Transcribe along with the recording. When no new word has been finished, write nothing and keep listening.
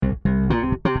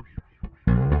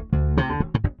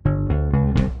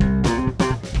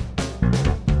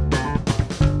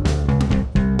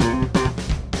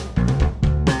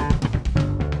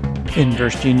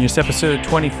Inverse Genius episode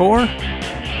 24,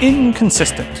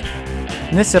 Inconsistent.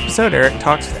 In this episode, Eric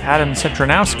talks with Adam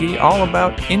Centronowski all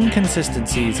about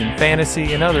inconsistencies in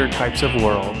fantasy and other types of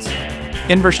worlds.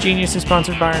 Inverse Genius is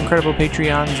sponsored by our incredible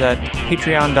Patreons at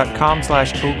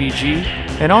patreon.com/OBG.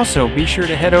 And also, be sure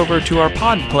to head over to our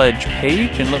Pod Pledge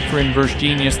page and look for Inverse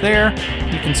Genius there.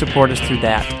 You can support us through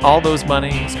that. All those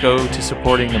monies go to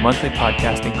supporting the monthly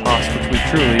podcasting costs, which we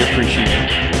truly appreciate.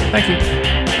 Thank you.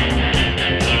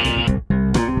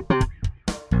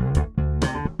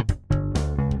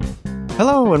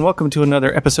 Hello, and welcome to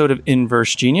another episode of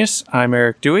Inverse Genius. I'm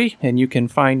Eric Dewey, and you can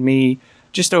find me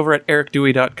just over at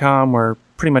ericdewey.com, where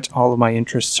pretty much all of my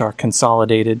interests are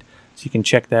consolidated. So you can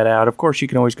check that out. Of course, you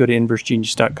can always go to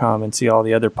inversegenius.com and see all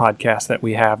the other podcasts that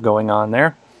we have going on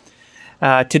there.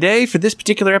 Today, for this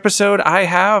particular episode, I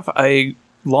have a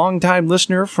longtime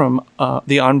listener from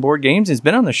the Onboard Games. He's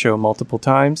been on the show multiple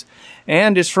times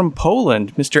and is from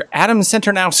Poland, Mr. Adam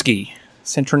Centronowski.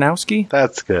 Centronowski?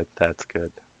 That's good.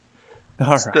 All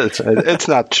right. It's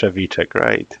not Ceviche,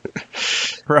 right?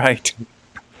 Right.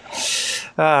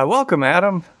 Welcome,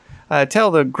 Adam.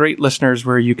 Tell the great listeners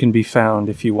where you can be found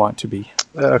if you want to be.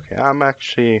 Okay, I'm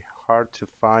actually hard to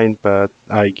find, but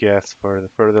I guess for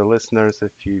the listeners,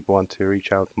 if you want to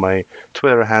reach out, my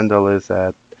Twitter handle is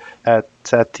at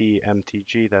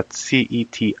CETIMTG. That's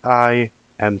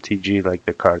CETIMTG, like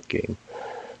the card game.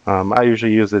 I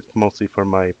usually use it mostly for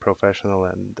my professional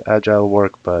and agile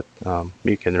work, but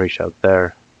you can reach out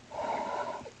there.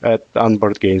 At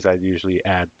Onboard Games, I usually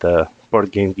add the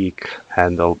Board Game Geek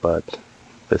handle, but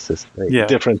this is a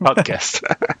different podcast.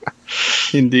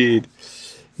 Indeed.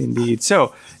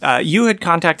 So, you had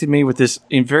contacted me with this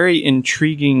very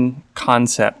intriguing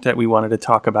concept that we wanted to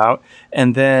talk about.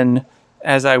 And then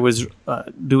as I was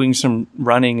doing some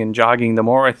running and jogging, the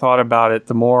more I thought about it,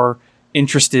 the more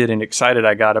interested and excited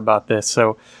I got about this.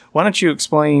 So why don't you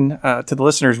explain to the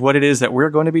listeners what it is that we're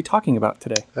going to be talking about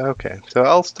today? Okay, so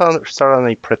I'll start on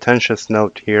a pretentious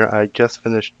note here. I just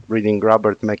finished reading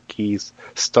Robert McKee's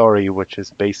Story, which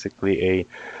is basically a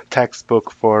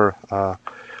textbook for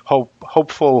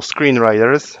hopeful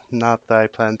screenwriters. Not that I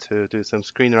plan to do some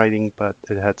screenwriting, but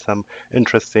it had some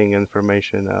interesting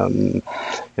information on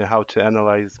how to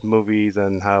analyze movies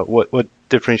and what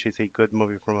differentiates a good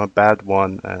movie from a bad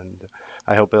one, and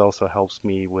I hope it also helps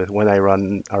me with when I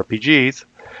run RPGs.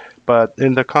 But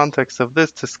in the context of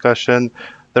this discussion,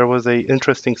 there was a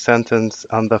interesting sentence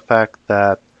on the fact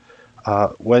that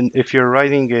if you're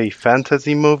writing a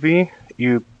fantasy movie,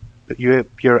 you're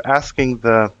asking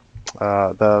the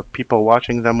people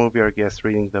watching the movie, or I guess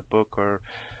reading the book or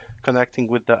connecting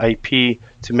with the IP,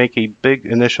 to make a big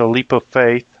initial leap of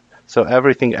faith. So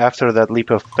everything after that leap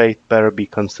of faith better be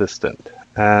consistent.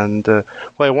 And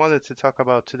what I wanted to talk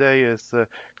about today is kind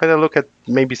of look at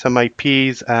maybe some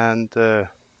IPs and the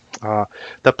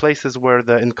places where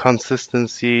the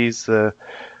inconsistencies, where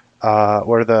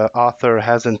the author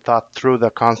hasn't thought through the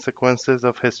consequences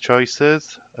of his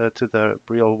choices to the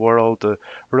real world,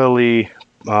 really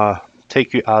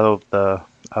take you out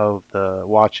of the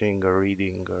watching or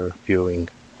reading or viewing.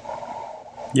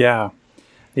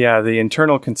 Yeah, the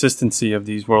internal consistency of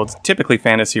these worlds, typically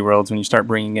fantasy worlds when you start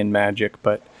bringing in magic,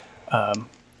 but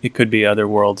it could be other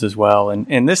worlds as well.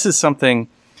 And this is something,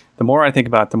 the more I think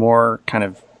about it, the more kind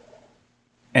of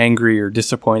angry or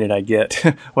disappointed I get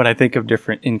when I think of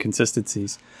different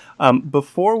inconsistencies.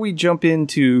 Before we jump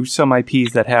into some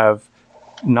IPs that have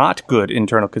not good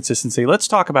internal consistency, let's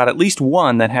talk about at least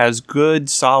one that has good,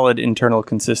 solid internal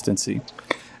consistency.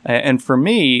 And for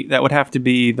me, that would have to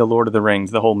be The Lord of the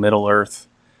Rings, the whole Middle-earth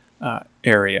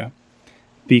area,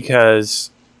 because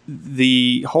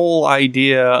the whole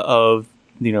idea of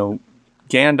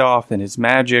Gandalf and his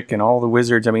magic and all the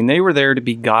wizards, I mean, they were there to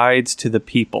be guides to the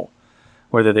people,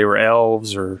 whether they were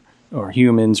elves or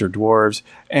humans or dwarves,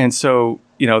 and so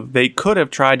they could have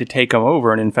tried to take them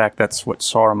over, and in fact that's what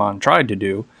Saruman tried to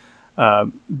do,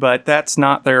 but that's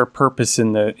not their purpose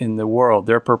in the world.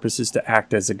 Their purpose is to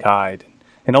act as a guide,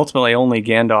 and ultimately only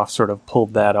Gandalf sort of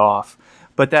pulled that off.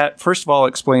 But that, first of all,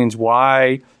 explains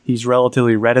why he's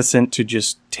relatively reticent to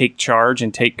just take charge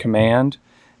and take command.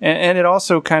 And it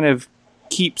also kind of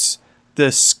keeps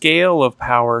the scale of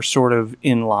power sort of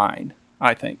in line,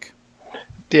 I think.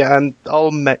 Yeah, and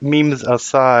all memes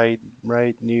aside,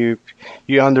 right, you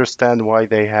understand why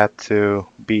they had to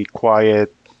be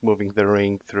quiet, moving the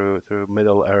ring through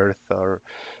Middle Earth, or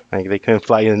like they can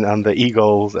fly in on the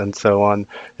eagles and so on.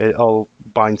 It all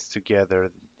binds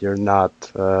together. You're not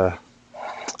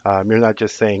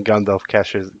just saying Gandalf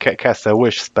casts a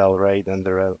wish spell, right,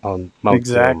 on Mount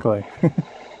Exactly.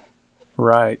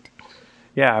 Right.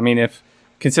 Yeah, I mean, if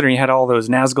considering you had all those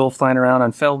Nazgul flying around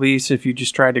on Felbeast, if you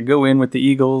just tried to go in with the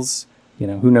Eagles,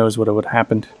 who knows what would have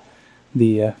happened.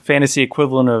 The fantasy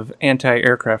equivalent of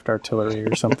anti-aircraft artillery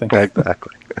or something.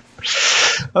 Exactly.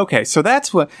 Okay, so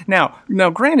that's what... Now,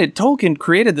 granted, Tolkien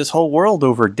created this whole world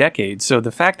over decades, so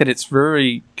the fact that it's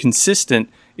very consistent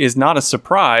is not a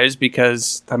surprise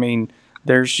because,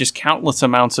 there's just countless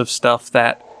amounts of stuff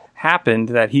that happened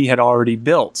that he had already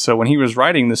built. So when he was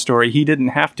writing the story, he didn't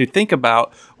have to think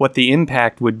about what the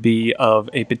impact would be of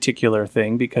a particular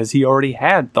thing because he already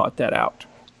had thought that out.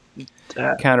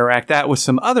 Counteract that with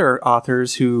some other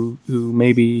authors who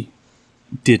maybe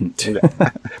didn't.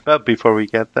 But before we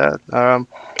get that,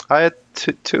 I had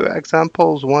two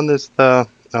examples. One is the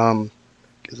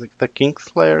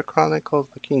Kingslayer Chronicles,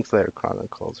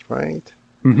 right?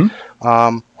 Mm-hmm.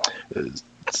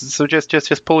 So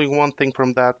just pulling one thing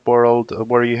from that world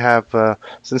where you have,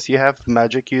 since you have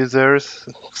magic users,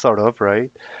 sort of,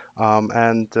 right?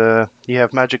 And you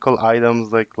have magical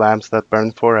items like lamps that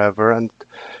burn forever. And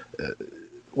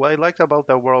what I liked about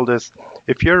that world is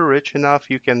if you're rich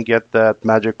enough, you can get that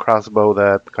magic crossbow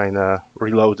that kind of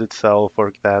reloads itself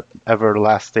or that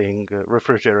everlasting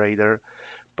refrigerator.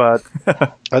 But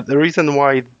the reason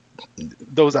why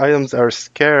those items are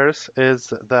scarce is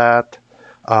that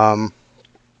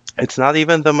it's not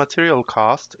even the material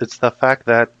cost. It's the fact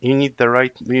that you need the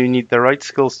right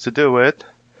skills to do it,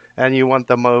 and you want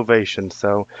the motivation.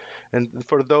 So, and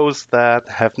for those that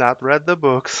have not read the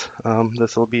books,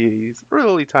 this will be a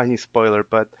really tiny spoiler,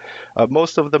 but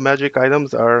most of the magic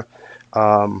items are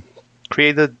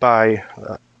created by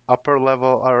upper level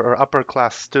or upper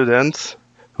class students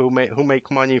who make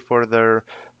money for their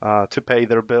to pay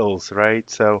their bills, right?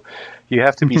 So you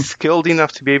have to be skilled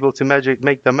enough to be able to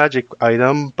make the magic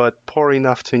item, but poor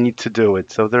enough to need to do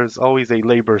it. So there's always a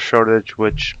labor shortage,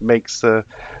 which makes the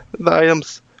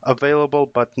items available,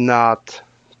 but not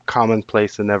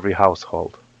commonplace in every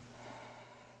household.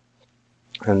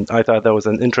 And I thought that was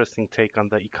an interesting take on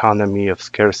the economy of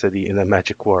scarcity in a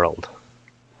magic world.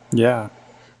 Yeah.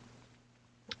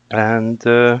 And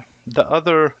the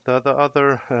other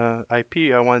IP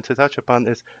I wanted to touch upon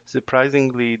is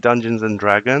surprisingly Dungeons and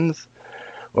Dragons,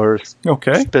 or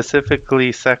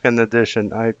specifically second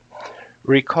edition. I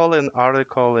recall an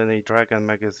article in a Dragon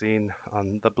magazine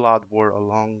on the Blood War a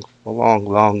long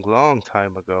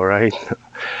time ago, right?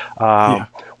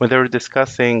 When they were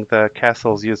discussing the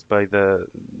castles used by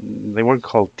they weren't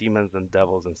called demons and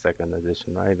devils in second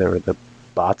edition, right? They were the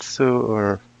Batsu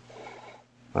or...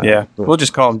 we'll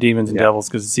just call them demons and devils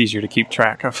because it's easier to keep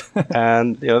track of.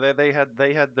 And they had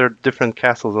their different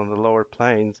castles on the lower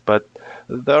planes, but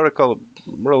the article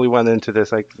really went into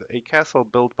this. Like, a castle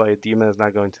built by a demon is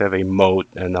not going to have a moat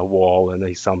and a wall and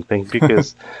a something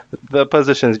because the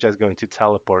position is just going to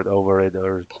teleport over it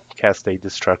or cast a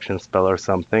destruction spell or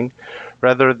something.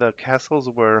 Rather, the castles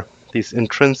were these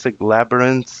intrinsic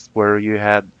labyrinths where you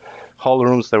had hall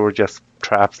rooms that were just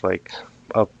traps, like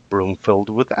a room filled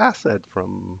with acid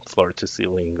from floor to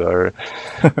ceiling, or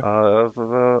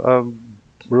a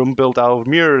room built out of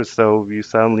mirrors, so you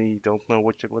suddenly don't know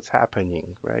what's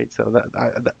happening, right? So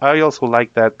I also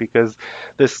like that because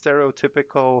this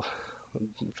stereotypical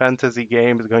fantasy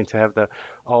game is going to have the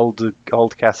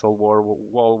old castle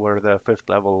wall where the fifth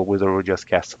level wizard would just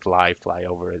cast fly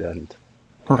over it, and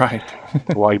right.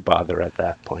 Why bother at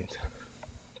that point?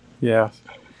 Yeah.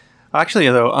 Actually,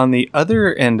 though, on the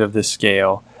other end of the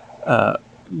scale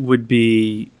would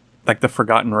be like the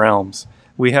Forgotten Realms.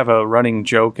 We have a running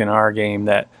joke in our game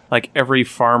that like every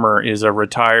farmer is a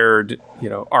retired,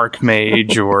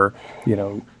 archmage or,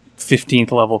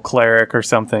 15th level cleric or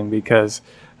something because,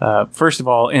 first of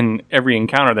all, in every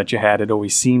encounter that you had, it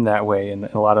always seemed that way in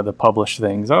a lot of the published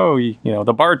things. Oh,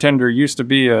 the bartender used to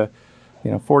be a,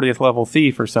 40th level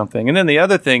thief or something. And then the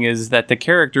other thing is that the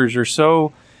characters are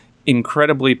so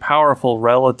incredibly powerful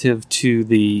relative to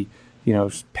the,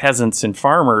 peasants and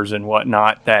farmers and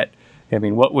whatnot that,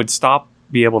 what would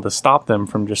be able to stop them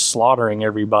from just slaughtering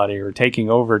everybody or taking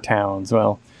over towns?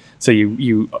 Well, so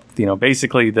you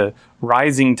basically the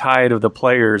rising tide of the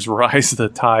players rise the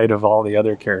tide of all the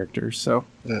other characters. So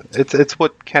it's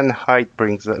what Ken Hite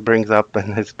brings up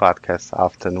in his podcast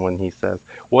often when he says,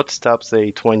 "What stops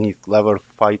a 20th level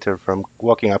fighter from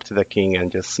walking up to the king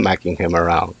and just smacking him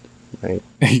around?" Right?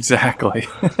 Exactly.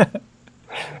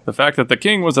 The fact that the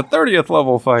king was a 30th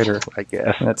level fighter, I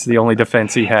guess that's the only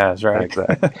defense he has, right?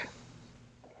 Exactly.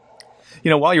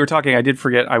 While you were talking, I did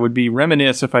forget, I would be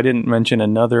remiss if I didn't mention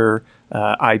another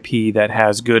IP that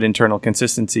has good internal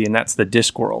consistency, and that's the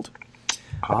Discworld.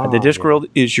 The Discworld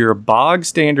is your bog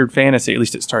standard fantasy, at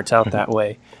least it starts out that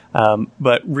way.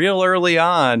 But real early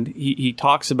on, he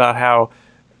talks about how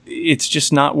it's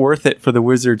just not worth it for the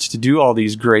Wizards to do all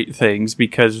these great things,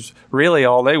 because really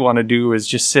all they want to do is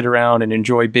just sit around and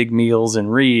enjoy big meals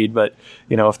and read. But,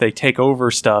 if they take over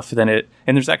stuff, then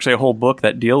and there's actually a whole book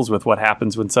that deals with what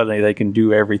happens when suddenly they can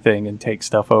do everything and take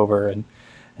stuff over.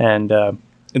 And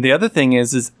the other thing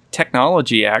is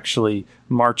technology actually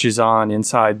marches on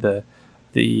inside the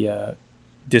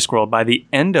Discworld. By the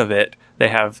end of it, they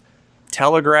have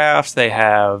telegraphs, they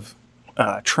have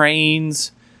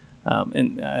trains,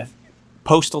 and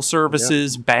postal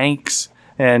services, banks,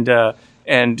 and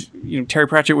Terry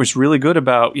Pratchett was really good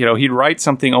about, he'd write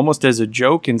something almost as a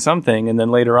joke in something, and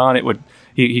then later on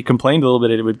he complained a little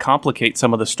bit, it would complicate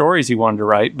some of the stories he wanted to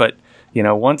write. But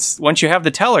once you have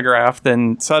the telegraph,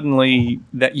 then suddenly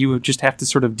that you just have to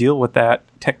sort of deal with that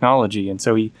technology, and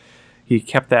so he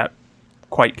kept that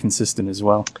quite consistent as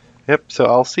well. Yep. So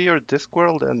I'll see your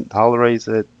Discworld and I'll erase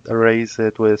it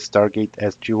with Stargate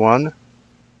SG-1.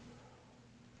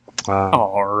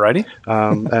 Alrighty.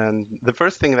 And the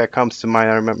first thing that comes to mind,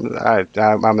 I remember.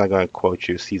 I'm not going to quote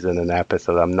you season and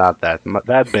episode. I'm not that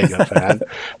big a fan.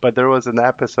 But there was an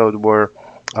episode where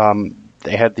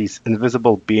they had these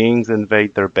invisible beings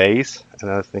invade their base, and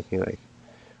I was thinking,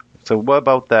 so what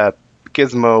about that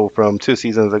gizmo from 2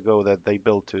 seasons ago that they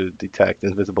built to detect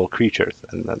invisible creatures?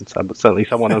 And then suddenly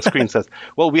someone on screen says,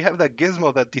 well, we have that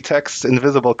gizmo that detects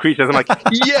invisible creatures. I'm like,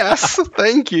 yes,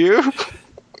 thank you.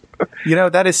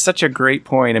 That is such a great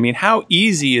point. I mean, how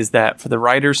easy is that for the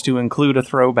writers to include a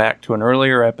throwback to an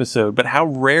earlier episode, but how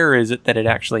rare is it that it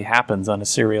actually happens on a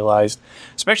serialized,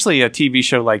 especially a TV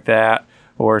show like that,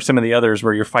 or some of the others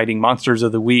where you're fighting monsters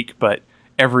of the week, but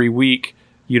every week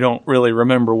you don't really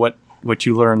remember what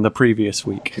you learned the previous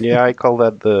week. Yeah, I call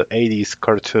that the 80s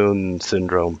cartoon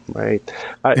syndrome, right?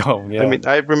 I mean,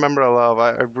 I remember a lot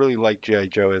I really liked G.I.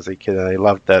 Joe as a kid, and I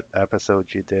loved that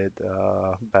episode you did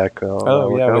back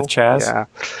ago. With Chaz? Yeah.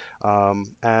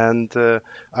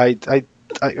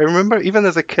 I remember even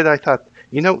as a kid, I thought,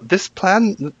 this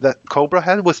plan that Cobra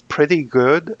had was pretty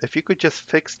good. If you could just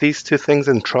fix these 2 things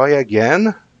and try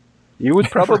again, you would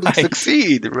probably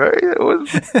succeed, right?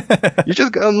 You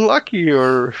just got unlucky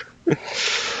or...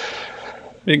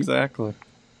 Exactly.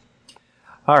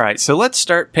 All right, so let's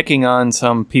start picking on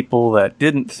some people that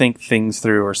didn't think things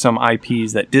through, or some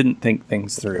IPs that didn't think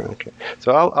things through. Okay,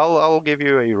 so I'll give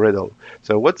you a riddle.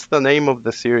 So what's the name of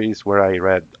the series where I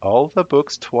read all the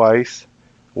books twice,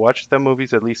 watched the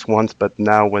movies at least once, but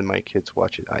now when my kids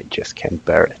watch it, I just can't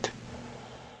bear it?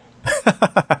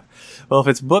 Well, if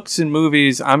it's books and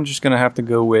movies, I'm just going to have to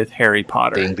go with Harry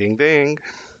Potter. Ding, ding, ding.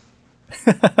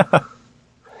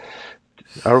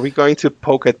 Are we going to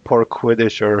poke at poor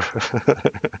Quidditch or...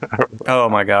 Oh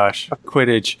my gosh.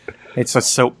 Quidditch. It's a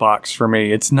soapbox for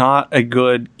me. It's not a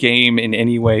good game in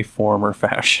any way, form, or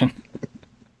fashion.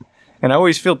 And I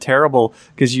always feel terrible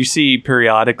because you see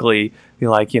periodically,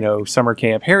 summer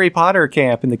camp, Harry Potter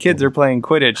camp, and the kids are playing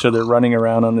Quidditch, so they're running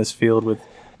around on this field with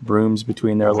brooms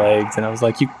between their legs. And I was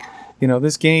like,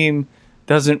 this game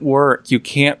doesn't work. You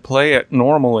can't play it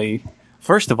normally.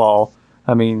 First of all,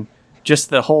 I mean, just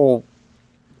the whole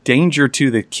danger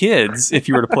to the kids if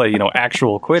you were to play,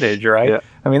 actual Quidditch, right? Yeah.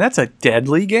 I mean, that's a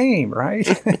deadly game, right?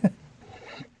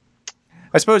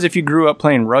 I suppose if you grew up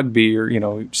playing rugby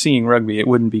or, seeing rugby, it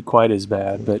wouldn't be quite as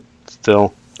bad, but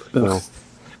still.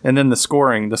 And then the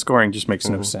scoring just makes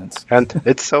no sense. And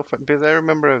it's so fun because I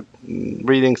remember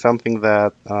reading something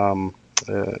that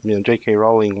J.K.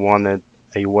 Rowling wanted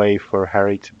a way for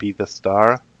Harry to be the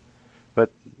star, but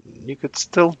you could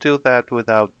still do that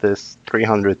without this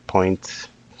 300 points.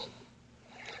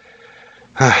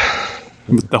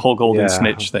 The whole golden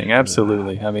snitch thing,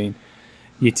 absolutely. I mean,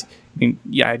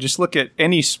 just look at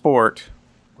any sport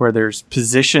where there's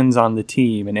positions on the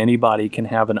team and anybody can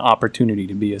have an opportunity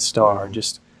to be a star.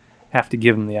 Just have to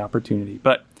give them the opportunity.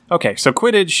 But okay, so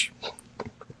Quidditch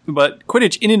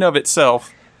in and of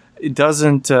itself, it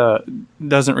doesn't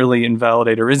really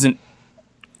invalidate, or isn't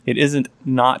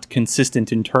not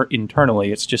consistent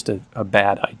internally. It's just a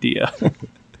bad idea.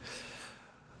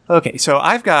 Okay, so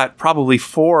I've got probably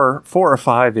four or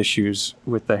five issues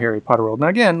with the Harry Potter world. Now,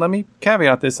 again, let me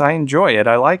caveat this. I enjoy it.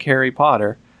 I like Harry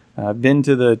Potter. I've been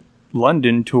to the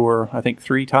London tour, I think,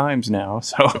 3 times now.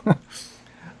 So,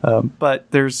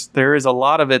 but there is a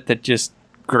lot of it that just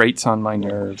grates on my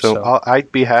nerves. So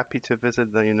I'd be happy to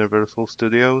visit the Universal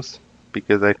Studios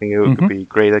because I think it would be a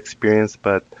great experience.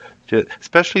 But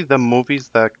especially the movies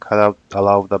that cut out a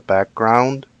lot of the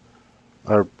background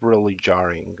are really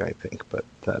jarring, I think. But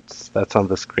that's on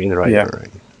the screenwriter.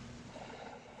 Right?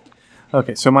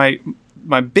 Okay, so my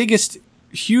biggest,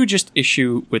 hugest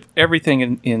issue with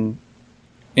everything in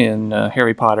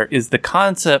Harry Potter is the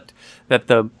concept that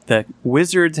the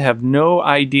wizards have no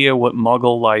idea what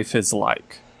Muggle life is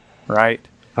like, right?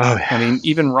 Oh, yeah. I mean,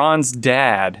 even Ron's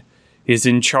dad is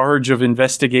in charge of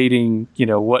investigating,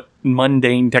 what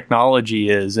mundane technology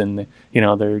is, and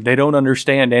they don't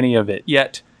understand any of it.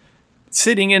 Yet,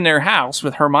 sitting in their house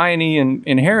with Hermione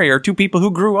and Harry are two people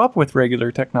who grew up with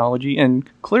regular technology and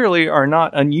clearly are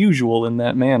not unusual in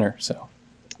that manner. So,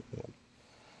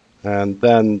 and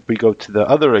then we go to the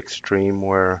other extreme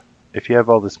where if you have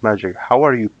all this magic, how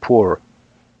are you poor?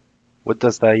 What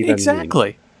does that even mean?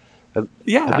 Exactly.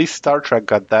 Yeah. At least Star Trek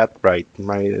got that right.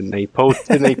 In a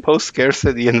post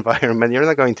scarcity environment, you're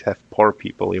not going to have poor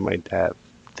people. You might have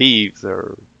thieves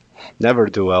or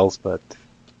ne'er-do-wells, but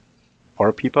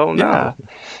poor people, no. Yeah.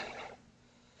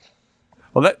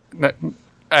 Well, that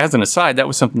as an aside, that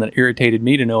was something that irritated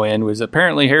me to no end. Was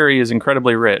apparently Harry is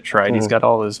incredibly rich, right? Mm-hmm. He's got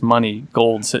all this money,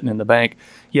 gold sitting in the bank,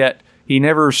 yet he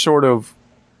never sort of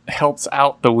helps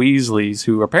out the Weasleys,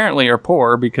 who apparently are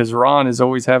poor because Ron is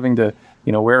always having to,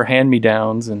 wear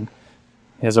hand-me-downs and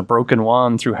has a broken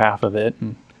wand through half of it.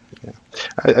 And yeah.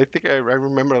 I think I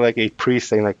remember like a priest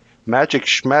saying like, magic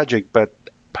schmagic, but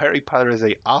Harry Potter is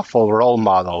a awful role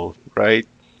model, right?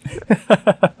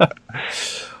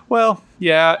 Well,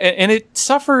 yeah, and it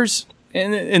suffers,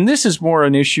 and this is more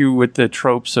an issue with the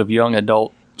tropes of young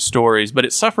adult stories, but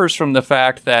it suffers from the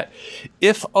fact that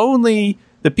if only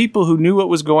the people who knew what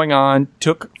was going on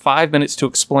took 5 minutes to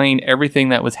explain everything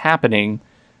that was happening,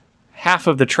 half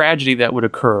of the tragedy that would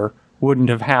occur wouldn't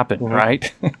have happened, mm-hmm.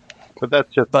 right? But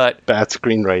that's just bad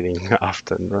screenwriting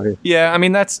often, right? Yeah, I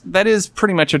mean, that is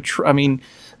pretty much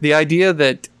the idea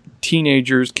that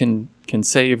teenagers can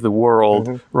save the world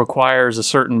mm-hmm. requires a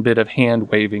certain bit of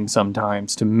hand-waving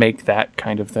sometimes to make that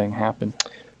kind of thing happen.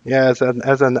 Yeah,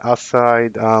 as an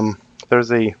aside,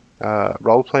 there's a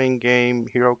role-playing game,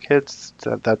 Hero Kids,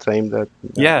 that's aimed at...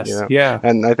 Yes, yeah.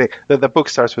 And I think the book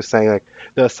starts with saying, like,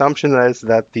 the assumption is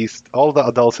that all the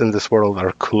adults in this world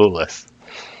are clueless,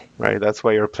 right? That's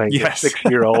why you're playing yes. a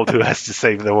 6-year-old who has to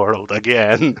save the world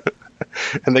again.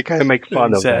 And they kind of make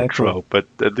fun of that trope, but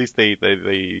at least they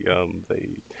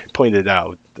point it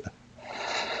out.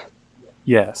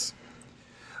 Yes.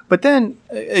 But then,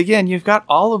 again, you've got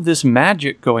all of this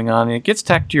magic going on, and it gets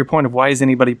back to your point of why is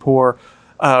anybody poor?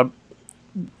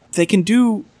 They can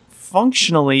do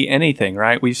functionally anything,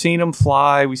 right? We've seen them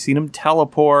fly, we've seen them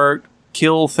teleport,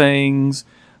 kill things,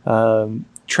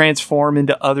 transform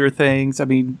into other things. I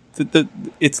mean,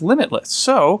 it's limitless.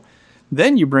 So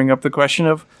then you bring up the question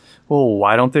of, well,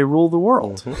 why don't they rule the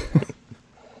world? Mm-hmm.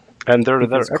 And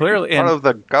they're clearly part of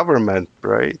the government,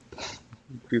 right?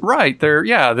 Right.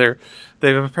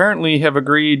 They apparently have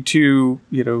agreed to,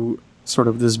 sort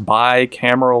of this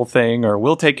bicameral thing, or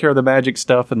we'll take care of the magic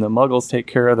stuff and the Muggles take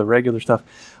care of the regular stuff.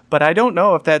 But I don't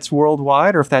know if that's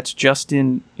worldwide or if that's just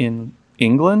in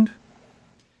England.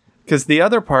 Because the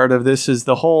other part of this is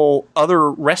the whole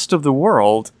other rest of the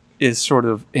world is sort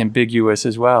of ambiguous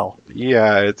as well.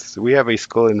 Yeah, we have a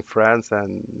school in France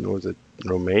and was it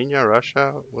Romania,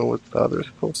 Russia? What was the other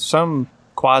school? Some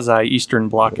quasi-Eastern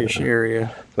Blockish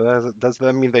area. So does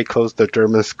that mean they closed the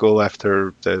German school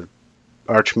after the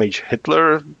Archmage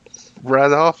Hitler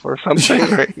ran off or something?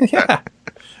 Right?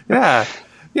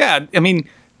 Yeah. I mean,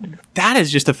 that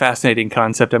is just a fascinating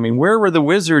concept. I mean, where were the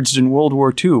wizards in World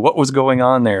War II? What was going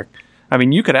on there? I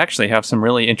mean, you could actually have some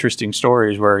really interesting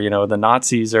stories where, the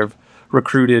Nazis have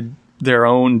recruited their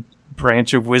own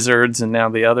branch of wizards and now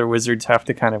the other wizards have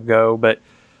to kind of go. But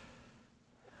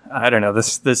I don't know,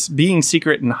 this being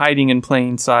secret and hiding in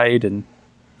plain sight and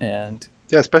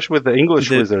yeah, especially with the English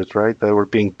wizards, right? They were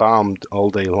being bombed all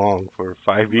day long for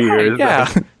 5 years. Right, yeah.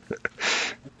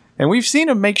 And we've seen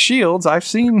them make shields. I've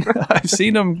seen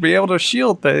them be able to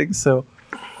shield things. So,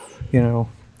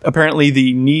 apparently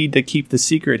the need to keep the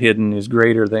secret hidden is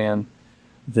greater than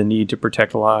the need to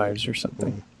protect lives or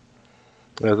something.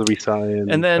 As we saw in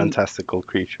Fantastical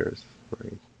Creatures.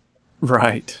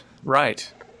 Right.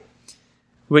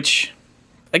 Which,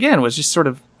 again, was just sort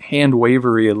of hand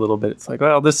wavery a little bit. It's like,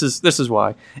 well, this is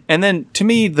why. And then to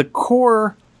me, the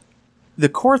core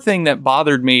thing that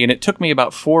bothered me, and it took me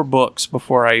about 4 books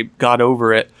before I got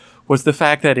over it, was the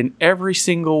fact that in every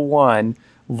single one,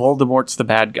 Voldemort's the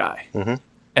bad guy. Mm-hmm.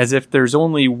 As if there's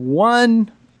only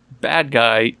one bad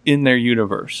guy in their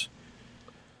universe.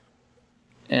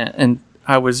 And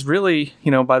I was really,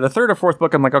 by the 3rd or 4th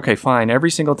book, I'm like, okay, fine.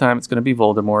 Every single time it's going to be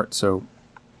Voldemort,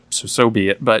 so be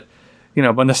it. But,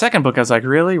 but in the 2nd book, I was like,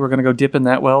 really? We're going to go dip in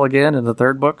that well again? In the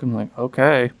 3rd book? I'm like,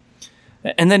 okay.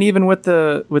 And then even with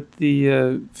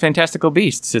the Fantastical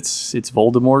Beasts, it's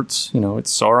Voldemort's,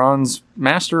 it's Sauron's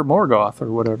master Morgoth or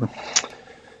whatever.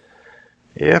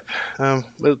 Yep. Well,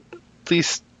 at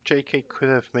least J.K. could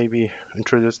have maybe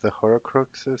introduced the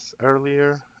Horcruxes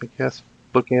earlier, I guess,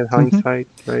 looking at hindsight,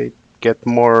 right? Get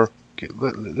more.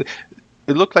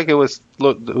 It looked like it was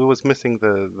missing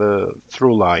the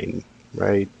through line,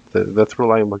 right? The through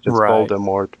line was just Right.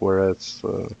 Voldemort, whereas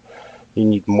you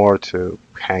need more to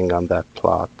hang on that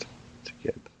plot to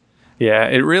get. Yeah,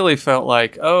 it really felt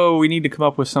like, oh, we need to come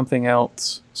up with something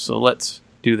else, so let's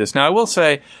do this. Now, I will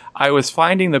say, I was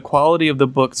finding the quality of the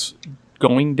books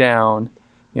going down.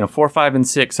 4, 5, and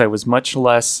 6, I was much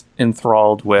less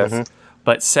enthralled with.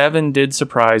 But 7 did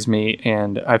surprise me,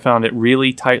 and I found it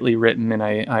really tightly written, and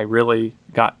I really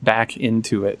got back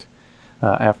into it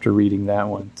after reading that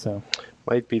one. So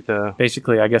Might be the.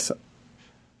 basically, I guess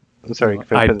I'm sorry.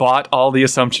 I bought all the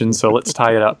assumptions, so let's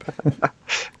tie it up.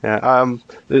 Yeah.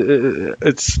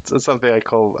 It's something I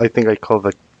call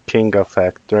the King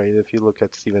effect, right? If you look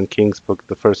at Stephen King's book,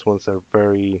 the first ones are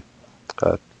very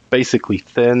basically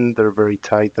thin. They're very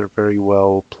tight. They're very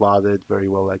well plotted, very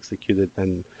well executed,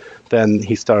 and then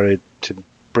he started to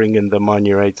bring in the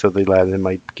money, right? So they let him,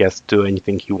 I guess, do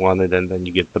anything he wanted, and then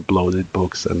you get the bloated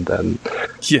books. And then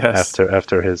Yes.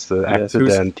 after his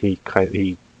accident, he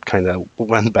kind of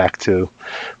went back to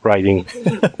writing.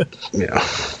 Yeah.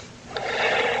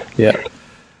 Yeah.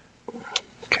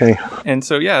 Okay. And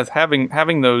so, yeah,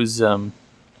 having those,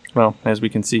 well, as we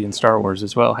can see in Star Wars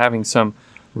as well, having some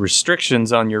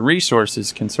restrictions on your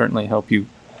resources can certainly help you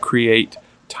create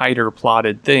tighter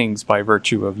plotted things by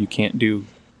virtue of you can't do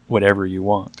whatever you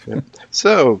want.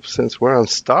 So, since we're on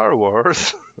Star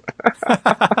Wars,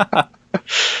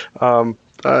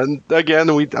 and again,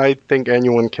 I think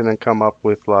anyone can come up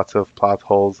with lots of plot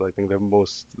holes. I think the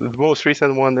most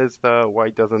recent one is why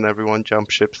doesn't everyone jump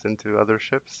ships into other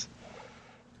ships?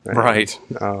 Right.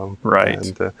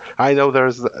 Right. And I know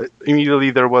immediately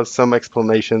there was some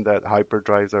explanation that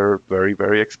hyperdrives are very,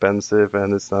 very expensive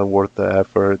and it's not worth the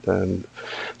effort, and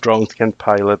drones can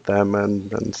pilot them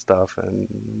and stuff.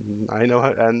 And I know,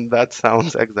 and that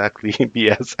sounds exactly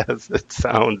BS as it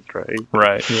sounds, right?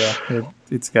 Right.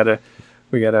 Yeah.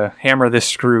 We gotta hammer this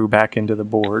screw back into the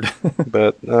board.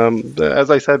 But as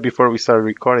I said before we started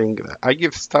recording, I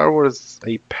give Star Wars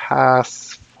a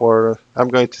pass for, I'm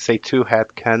going to say, two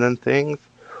headcanon things.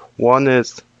 One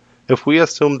is, if we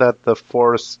assume that the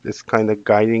Force is kind of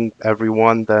guiding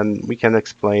everyone, then we can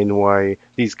explain why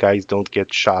these guys don't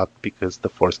get shot, because the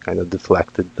Force kind of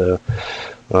deflected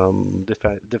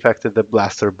defected the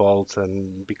blaster bolts,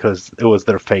 and because it was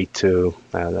their fate to,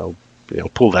 I don't know,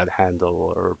 pull that handle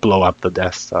or blow up the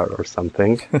Death Star or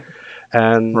something.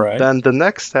 And Right. then the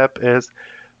next step is,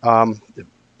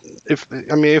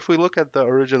 if we look at the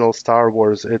original Star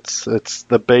Wars, it's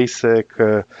the basic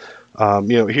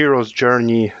hero's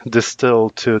journey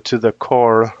distilled to the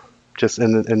core, just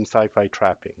in sci-fi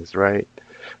trappings, right?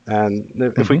 And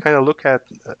if we kind of look at,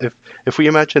 if we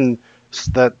imagine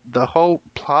that the whole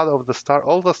plot of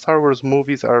all the Star Wars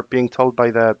movies are being told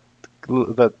by that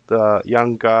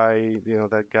young guy,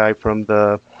 that guy from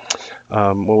the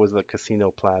what was the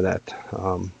Casino Planet,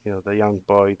 the young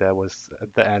boy that was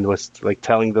at the end was like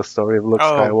telling the story of Luke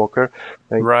Skywalker.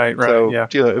 Like, Right. so, Yeah.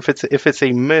 if it's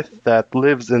a myth that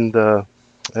lives in the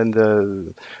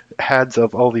heads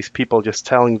of all these people just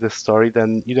telling this story,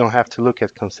 then you don't have to look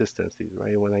at consistencies,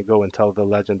 right? When I go and tell the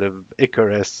legend of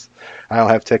Icarus, I don't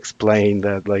have to explain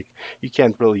that, like, you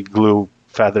can't really glue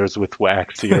feathers with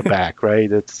wax to your back,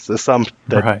 right? It's some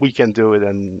that Right. we can do it,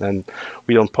 and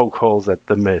we don't poke holes at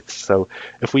the myths. So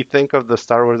if we think of the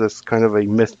Star Wars as kind of a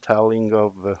myth telling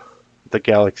of the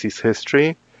galaxy's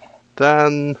history,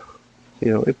 then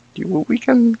we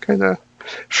can kind of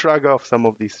shrug off some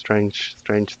of these strange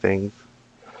things,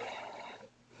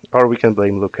 or we can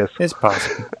blame Lucas. It's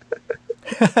possible.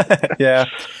 Yeah.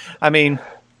 I mean,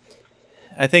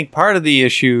 I think part of the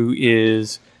issue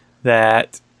is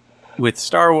that with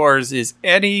Star Wars is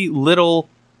any little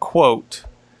quote,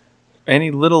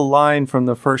 any little line from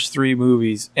the first 3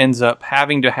 movies ends up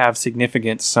having to have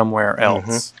significance somewhere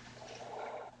else.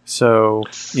 So,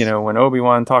 when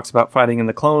Obi-Wan talks about fighting in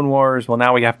the Clone Wars, well,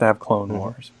 now we have to have Clone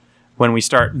Wars. When we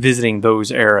start visiting those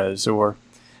eras,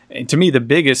 and to me, the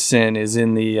biggest sin is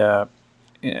in the,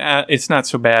 it's not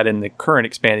so bad in the current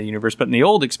expanded universe, but in the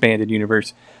old expanded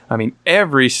universe, I mean,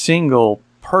 every single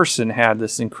person had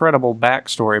this incredible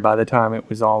backstory by the time it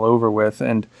was all over with,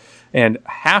 and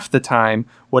half the time,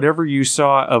 whatever you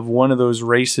saw of one of those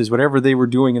races, whatever they were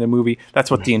doing in the movie, that's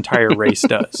what the entire race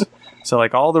does. So,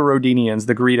 like, all the Rhodinians,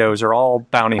 the Greedos, are all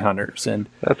bounty hunters, and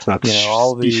that's not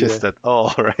all the specious at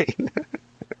all, right?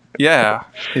 yeah,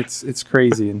 it's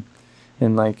crazy,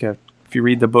 and like if you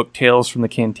read the book Tales from the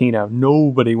Cantina,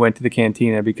 nobody went to the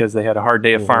cantina because they had a hard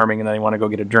day of farming and then they want to go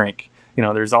get a drink. You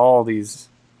know, there's all these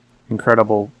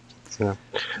incredible,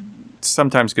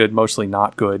 sometimes good, mostly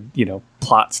not good, you know,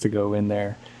 plots to go in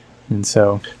there. And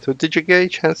so did you get a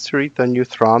chance to read the new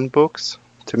Thrawn books?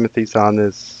 Timothy Zahn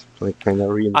is like kind of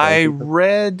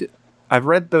reinvented. I've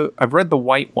read the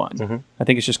white one. Mm-hmm. I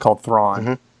think it's just called Thrawn.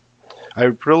 Mm-hmm. I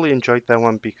really enjoyed that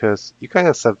one because you kind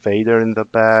of saw Vader in the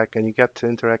back, and you get to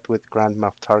interact with Grand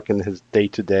Moff Tarkin his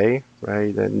day-to-day,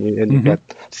 right? And you get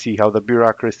to see how the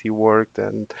bureaucracy worked,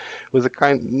 and it was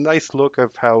a nice look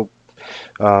of how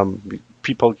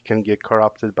people can get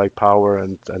corrupted by power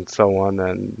and so on,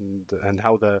 and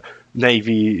how the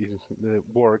Navy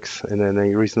works in a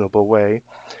reasonable way.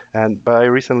 But I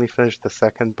recently finished the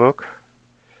second book,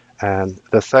 and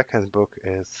the second book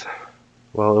is,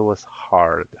 well, it was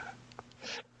hard.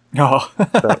 Oh,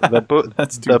 the book.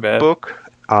 That's too bad. Book.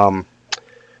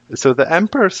 So the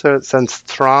Emperor sends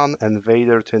Thrawn and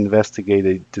Vader to investigate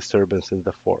a disturbance in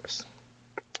the Force.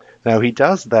 Now he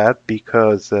does that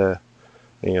because,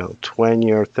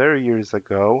 20 or 30 years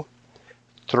ago,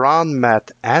 Thrawn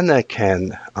met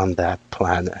Anakin on that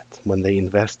planet when they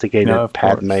investigated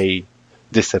Padme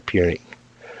disappearing.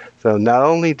 So not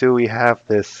only do we have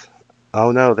this,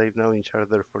 oh no, they've known each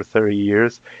other for 30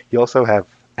 years, you also have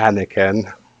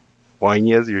Anakin,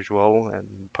 whiny as usual,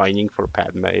 and pining for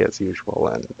Padme as usual,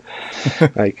 and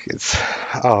like it's,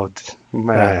 oh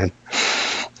man.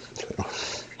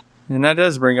 And that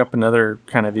does bring up another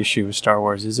kind of issue with Star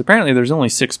Wars, is apparently there's only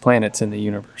 6 planets in the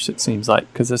universe, it seems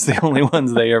like, because that's the only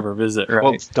ones they ever visit, right?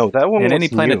 Well, no, that one and was any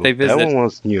planet new. they visit, that one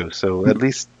was new, so at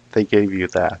least they gave you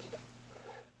that.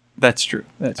 That's true.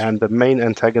 And the main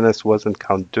antagonist wasn't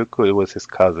Count Dooku, it was his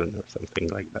cousin or something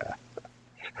like that.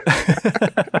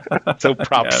 So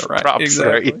props,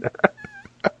 exactly. Right?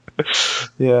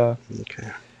 Yeah. Okay.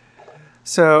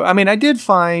 So, I mean, I did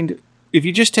find, if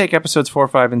you just take episodes 4,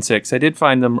 5, and 6, I did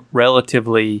find them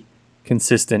relatively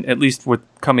consistent, at least with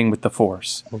coming with the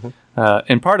Force. Mm-hmm.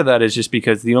 And part of that is just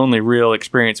because the only real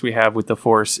experience we have with the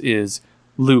Force is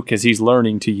Luke as he's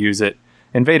learning to use it.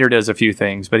 And Vader does a few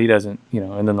things, but he doesn't,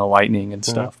 and then the lightning and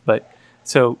stuff. But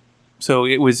so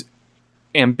it was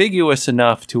ambiguous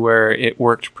enough to where it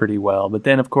worked pretty well. But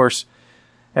then, of course,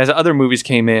 as other movies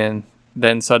came in,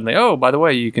 then suddenly, oh, by the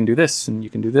way, you can do this and you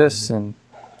can do this, and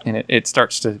it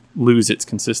starts to lose its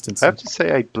consistency. I have to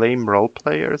say I blame role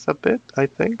players a bit, I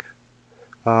think.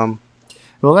 Well,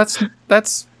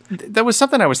 that was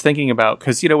something I was thinking about,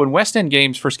 because when West End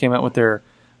Games first came out with their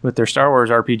Star Wars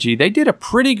RPG, they did a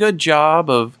pretty good job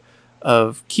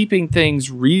of keeping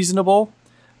things reasonable.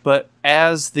 But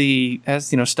as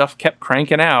stuff kept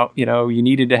cranking out, you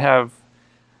needed to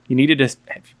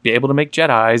be able to make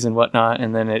Jedis and whatnot,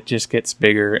 and then it just gets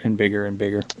bigger and bigger and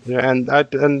bigger. Yeah, and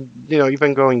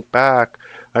even going back,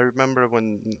 I remember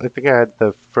when I think I had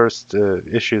the first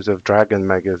issues of Dragon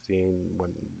magazine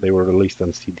when they were released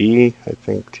on CD. I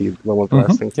think one of the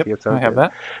last things. Yep, I have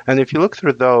that. And if you look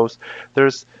through those,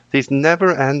 there's these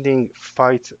never-ending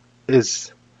fights.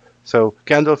 So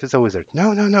Gandalf is a wizard.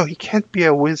 No, he can't be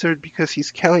a wizard because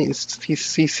he's casting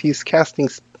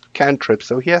cantrips,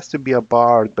 so he has to be a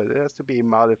bard, but it has to be a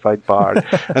modified bard.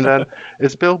 And then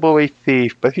is Bilbo a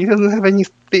thief, but he doesn't have any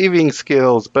thieving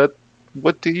skills. But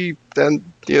what do you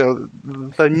then?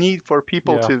 The need for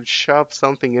people to shove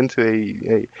something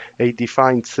into a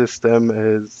defined system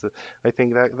is, I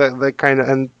think that kind of,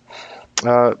 and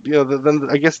then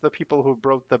I guess the people who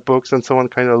wrote the books and so on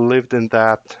kind of lived in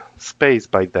that space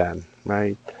by then,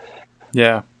 right?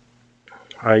 Yeah.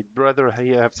 I'd rather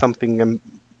have something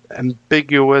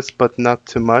ambiguous, but not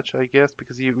too much, I guess,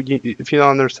 because if you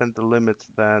don't understand the limits,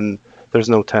 then there's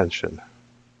no tension.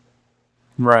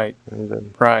 Right.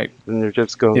 Right. Then you're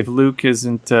just going. If Luke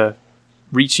isn't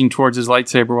reaching towards his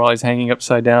lightsaber while he's hanging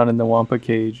upside down in the Wampa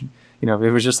cage, if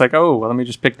it was just like, oh, well, let me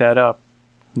just pick that up,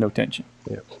 no tension.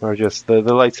 Yeah. Or just the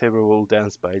lightsaber will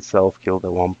dance by itself, kill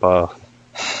the Wampa.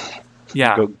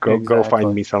 Yeah. Go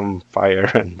find me some fire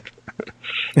and.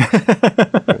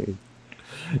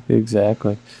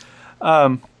 Exactly.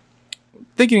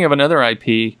 Thinking of another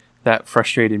IP that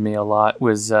frustrated me a lot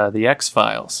was the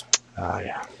X-Files.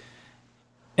 Yeah.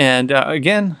 And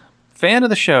again, fan of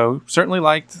the show, certainly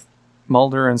liked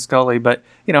Mulder and Scully, but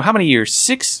how many years?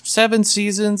 6, 7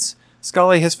 seasons?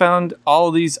 Scully has found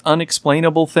all these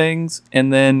unexplainable things,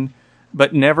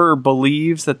 but never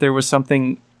believes that there was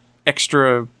something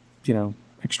extraordinary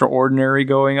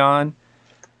going on.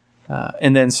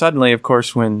 And then suddenly, of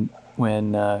course, when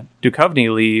when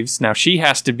Duchovny leaves. Now she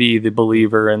has to be the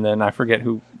believer, and then I forget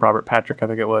who, Robert Patrick, I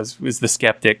think it was the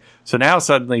skeptic. So now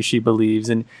suddenly she believes,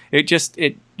 and it just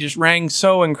rang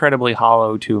so incredibly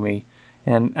hollow to me.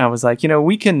 And I was like,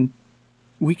 we could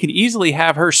easily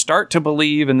have her start to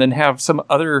believe, and then have some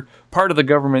other part of the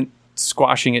government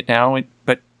squashing it down.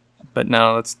 But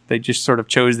no, they just sort of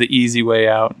chose the easy way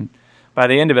out. And by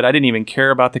the end of it, I didn't even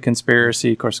care about the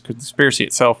conspiracy. Of course, the conspiracy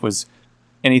itself was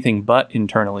anything but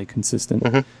internally consistent.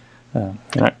 Mm-hmm.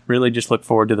 And I really just look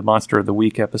forward to the Monster of the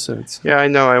Week episodes. Yeah, I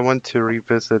know. I want to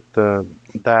revisit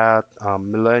that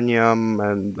Millennium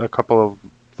and a couple of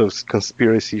those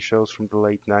conspiracy shows from the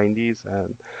late 90s,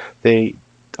 and they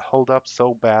hold up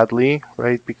so badly,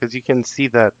 right? Because you can see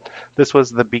that this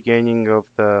was the beginning of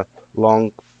the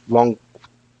long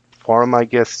form, I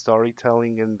guess,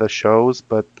 storytelling in the shows,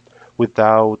 but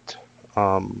without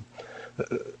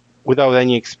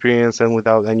any experience and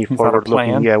without any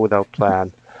forward-looking, without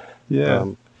plan. Yeah,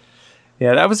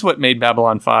 that was what made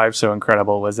Babylon 5 so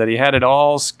incredible, was that he had it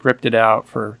all scripted out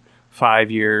for 5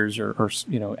 years or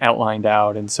outlined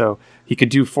out, and so he could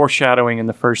do foreshadowing in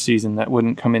the first season that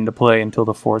wouldn't come into play until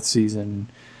the fourth season.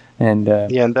 And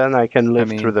and then I can live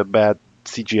through the bad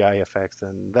CGI effects,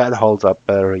 and that holds up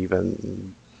better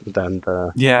even than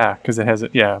the... Yeah, because it has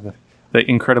the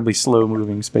incredibly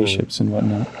slow-moving spaceships and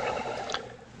whatnot.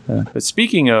 But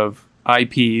speaking of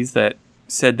IPs that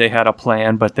said they had a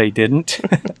plan, but they didn't...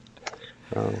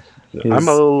 I'm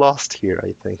a little lost here,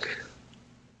 I think.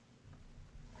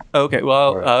 Okay,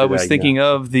 well, I was thinking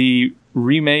of the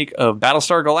remake of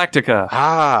Battlestar Galactica.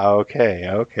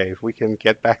 Okay. If we can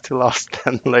get back to Lost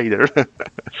then later.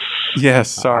 Yes,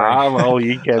 sorry. Well,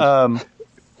 you can...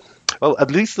 Well,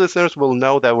 at least listeners will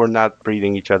know that we're not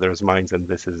reading each other's minds and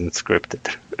this isn't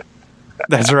scripted.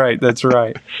 That's right.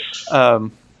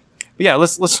 Yeah,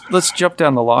 let's jump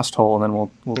down the Lost hole, and then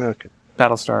we'll Okay.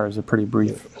 Battlestar is a pretty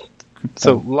brief.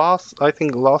 So I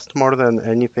think Lost more than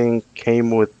anything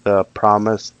came with the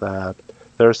promise that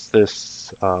there's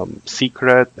this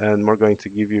secret, and we're going to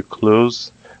give you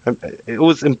clues. It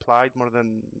was implied more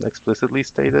than explicitly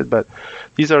stated, but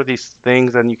these are these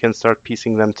things, and you can start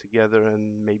piecing them together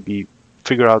and maybe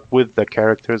figure out with the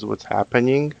characters what's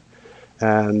happening.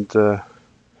 And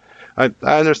I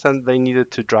understand they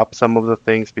needed to drop some of the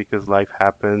things because life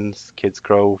happens, kids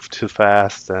grow too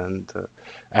fast, and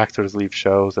actors leave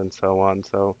shows and so on.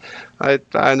 So I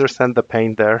understand the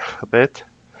pain there a bit,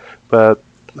 but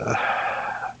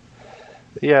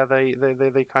yeah,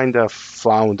 they kind of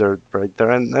floundered right there,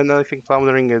 and I think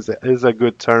floundering is a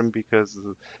good term because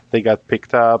they got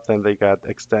picked up, then they got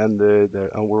extended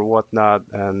or whatnot,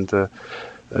 and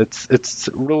it's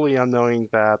really annoying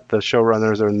that the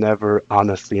showrunners are never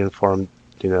honestly informed.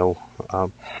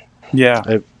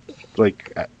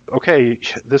 Okay,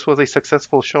 this was a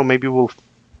successful show. Maybe we'll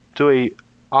do a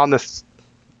honest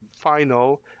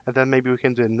final, and then maybe we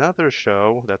can do another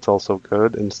show that's also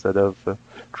good instead of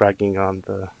dragging on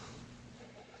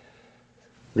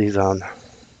these on.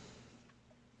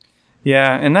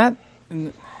 Yeah, and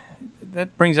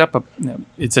that brings up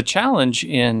it's a challenge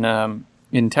in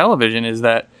television, is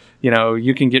that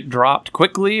you can get dropped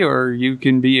quickly or you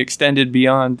can be extended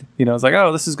beyond. It's like,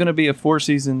 oh, this is going to be a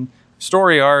 4-season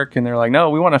story arc, and they're like, no,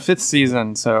 we want a 5th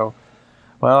season. So,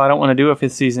 well, I don't want to do a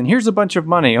 5th season. Here's a bunch of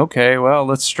money. Okay, well,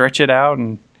 let's stretch it out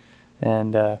and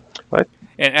what?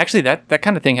 And actually, that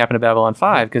kind of thing happened to Babylon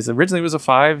 5, because originally it was a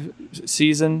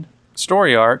 5-season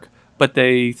story arc, but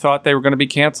they thought they were going to be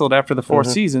canceled after the 4th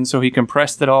season, so he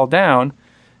compressed it all down,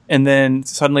 and then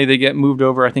suddenly they get moved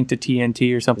over, I think, to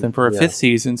TNT or something for a 5th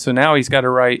season. So now he's got to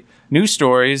write new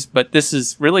stories, but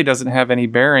this really doesn't have any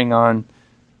bearing on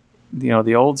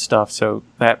the old stuff. So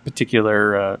that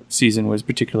particular season was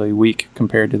particularly weak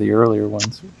compared to the earlier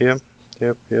ones. Yeah.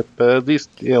 Yep. But at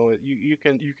least you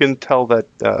can tell that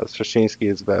Straczynski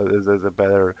is a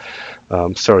better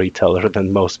storyteller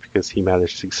than most, because he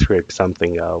managed to scrape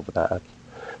something out of that.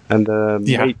 And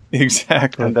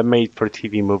exactly. And the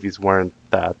made-for-TV movies were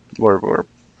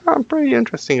pretty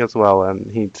interesting as well, and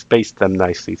he spaced them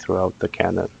nicely throughout the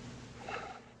canon.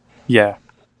 Yeah,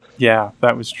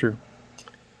 that was true.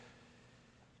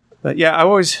 But yeah, I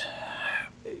always,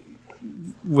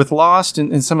 with Lost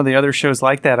and some of the other shows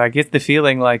like that, I get the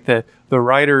feeling like the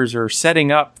writers are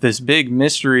setting up this big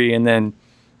mystery, and then,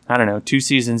 I don't know, 2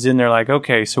 seasons in, they're like,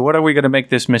 okay, so what are we going to make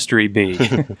this mystery be?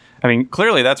 I mean,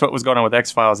 clearly that's what was going on with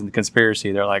X-Files and the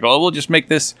conspiracy. They're like, oh, we'll just make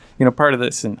this, part of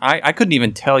this. And I couldn't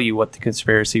even tell you what the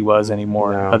conspiracy was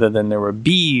anymore, other than there were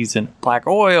bees and black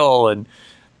oil and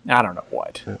I don't know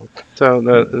what. So,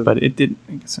 but it didn't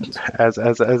make sense. As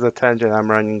a tangent,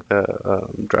 I'm running the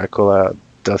Dracula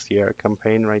Dossier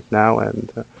campaign right now,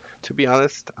 and to be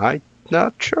honest, I'm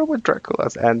not sure what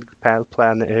Dracula's end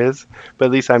plan is, but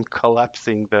at least I'm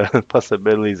collapsing the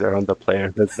possibilities around the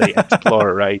player that they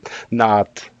explore, right?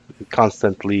 Not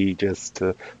constantly just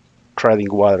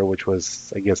treading water, which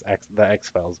was, I guess, the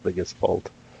X-Files' biggest fault.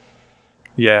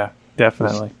 Yeah,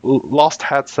 definitely. Lost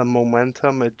had some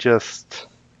momentum. It just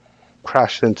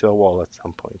crashed into a wall at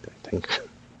some point, I think.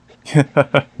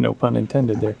 No pun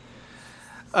intended there.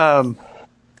 Yeah,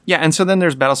 and so then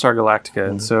there's Battlestar Galactica.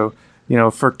 And so,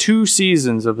 for 2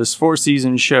 seasons of this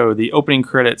 4-season show, the opening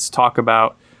credits talk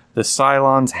about the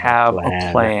Cylons have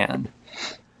a plan.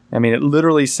 I mean, it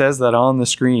literally says that on the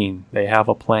screen. They have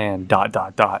a plan, ...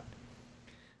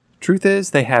 Truth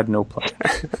is, they had no plan.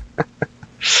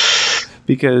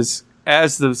 Because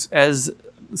as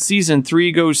season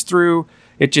 3 goes through,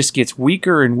 it just gets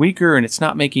weaker and weaker, and it's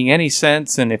not making any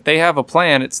sense. And if they have a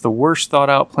plan, it's the worst thought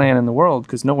out plan in the world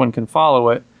because no one can follow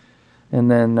it.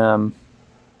 And then,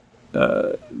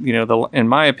 in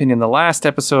my opinion, the last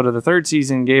episode of the 3rd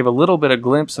season gave a little bit of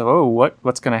glimpse of,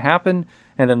 what's going to happen.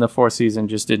 And then the 4th season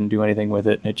just didn't do anything with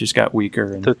it, and it just got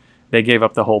weaker. And they gave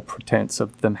up the whole pretense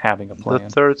of them having a plan.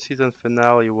 The 3rd season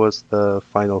finale was the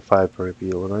Final 5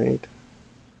 reveal, right?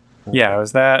 Yeah, it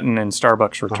was that, and then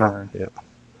Starbucks Return. Yeah.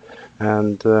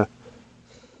 And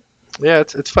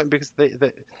it's fun because they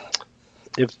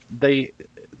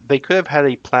could have had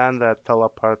a plan that fell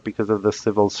apart because of the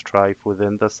civil strife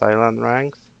within the Cylon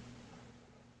ranks,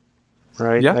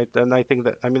 right? Yeah. And I think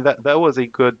that was a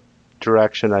good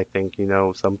direction. I think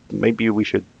maybe we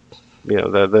should,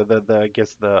 I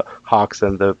guess the Hawks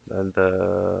and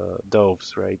the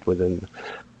Doves, right, within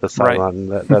the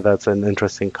Cylon. Right. That's an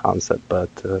interesting concept,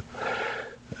 but.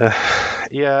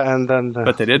 And then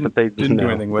but they didn't do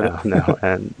anything with it. No,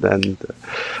 and then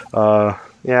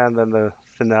and then the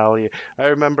finale. I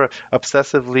remember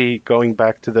obsessively going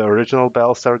back to the original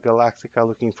Battlestar Galactica,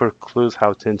 looking for clues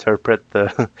how to interpret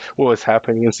what was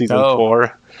happening in season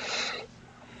 4.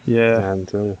 Yeah,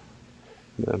 and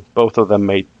both of them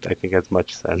made, I think, as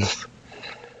much sense.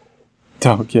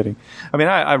 No kidding. I mean,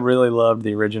 I really loved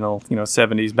the original,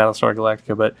 70s Battlestar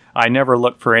Galactica, but I never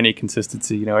looked for any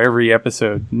consistency. Every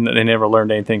episode, they never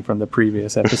learned anything from the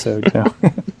previous episode.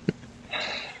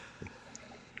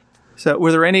 So,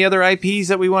 were there any other IPs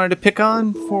that we wanted to pick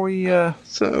on before we?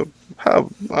 So,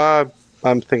 I'm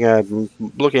looking at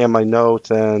my notes,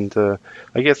 and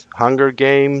I guess Hunger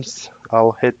Games.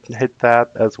 I'll hit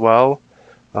that as well.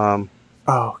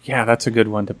 Oh yeah, that's a good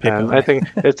one to pick on. I think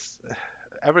it's.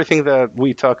 Everything that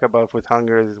we talk about with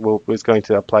Hunger is going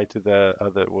to apply to the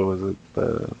other. What was it?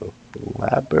 The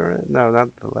Labyrinth? No,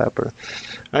 not the Labyrinth.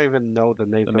 I don't even know the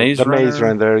name. The Maze Runner. Maze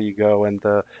Runner. There you go. And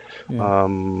the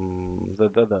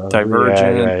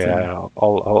Divergent. Yeah.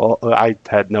 All, I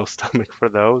had no stomach for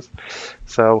those.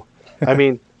 So, I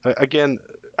mean, again,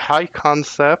 high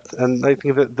concept, and I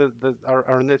think that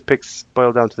our nitpicks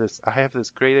boil down to this. I have this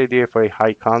great idea for a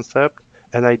high concept,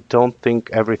 and I don't think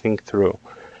everything through.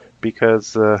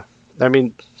 Because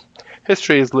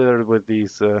history is littered with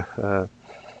these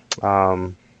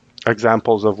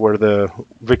examples of where the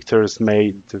victors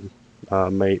made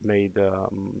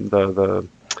the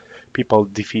people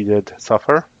defeated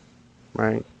suffer,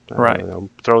 right? Right.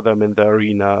 Throw them in the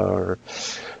arena or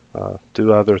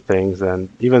do other things, and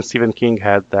even Stephen King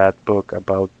had that book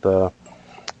about the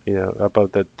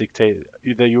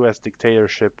U.S.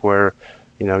 dictatorship where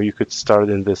you could start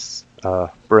in this.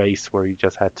 Race where you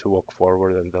just had to walk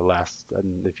forward, and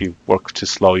if you work too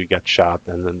slow, you get shot,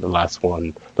 and then the last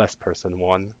person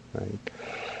won. Right?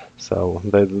 So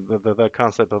the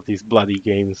concept of these bloody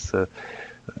games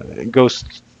goes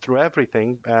through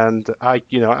everything, and I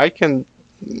think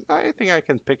I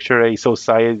can picture a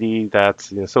society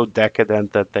that's so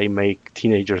decadent that they make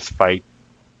teenagers fight,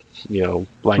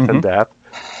 life and death.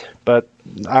 But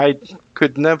I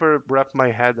could never wrap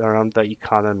my head around the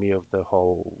economy of the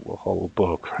whole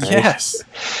book. Right? Yes.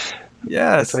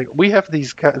 It's like we have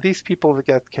these people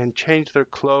that can change their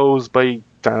clothes by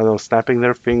snapping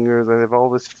their fingers, and they have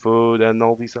all this food and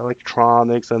all these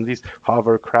electronics and these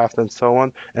hovercraft and so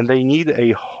on, and they need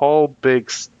a whole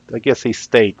big, I guess, a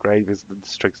state, right? Because the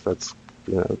districts that's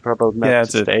probably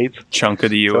it's states. A chunk of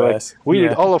the U.S. So, we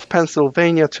need all of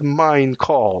Pennsylvania to mine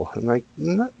coal. And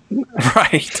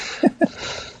right.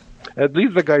 At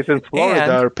least the guys in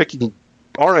Florida are picking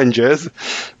oranges.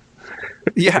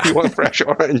 Yeah. If you want fresh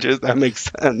oranges, that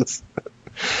makes sense.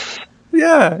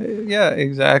 Yeah,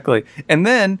 exactly. And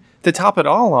then to top it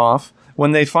all off,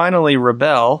 when they finally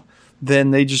rebel,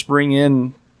 then they just bring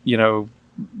in,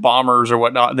 bombers or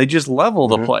whatnot. They just level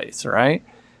the place, right?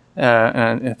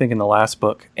 And I think in the last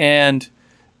book. And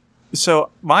So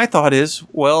my thought is,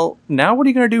 well, now what are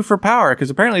you going to do for power? Because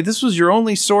apparently this was your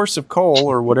only source of coal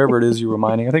or whatever it is you were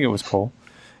mining. I think it was coal.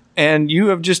 And you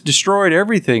have just destroyed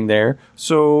everything there.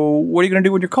 So what are you going to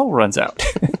do when your coal runs out?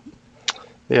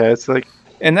 Yeah, it's like...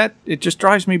 And that, it just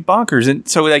drives me bonkers. And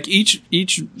so like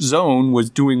each zone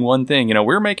was doing one thing. You know,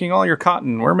 we're making all your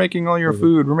cotton. We're making all your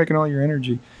food. We're making all your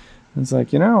energy. And it's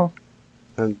like,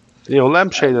 And,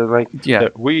 Lampshade,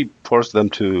 we forced them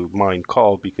to mine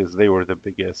coal because they were the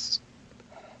biggest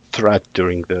threat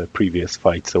during the previous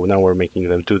fight. So now we're making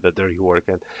them do the dirty work.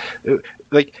 And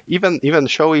even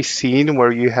showy scene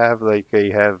where you have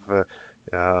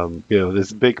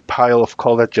this big pile of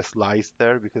coal that just lies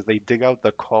there because they dig out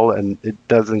the coal and it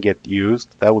doesn't get used.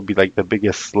 That would be like the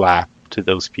biggest slap to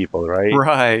those people, right?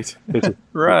 Right.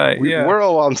 Right. We're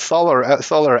all on solar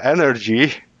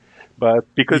energy, but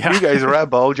because you guys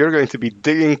rebelled, you're going to be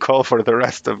digging coal for the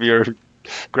rest of your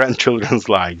grandchildren's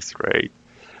lives, right?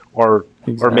 Or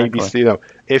maybe,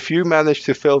 if you manage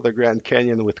to fill the Grand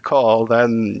Canyon with coal,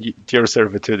 then your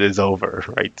servitude is over,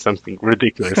 right? Something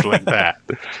ridiculous like that.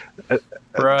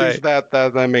 Right.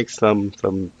 That makes some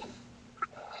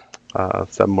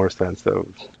more sense. So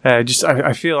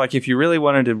I feel like if you really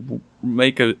wanted to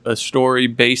make a story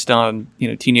based on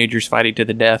teenagers fighting to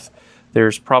the death,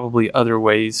 there's probably other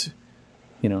ways.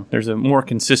 There's a more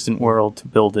consistent world to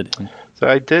build it in. So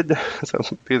I did.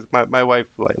 Because my wife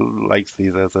likes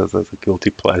these as a guilty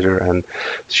pleasure, and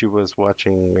she was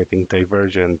watching, I think,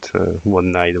 Divergent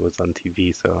one night. It was on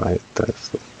TV, so I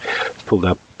pulled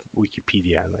up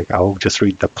Wikipedia and I'll just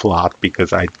read the plot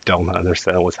because I don't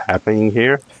understand what's happening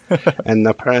here. And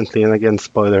apparently, and again,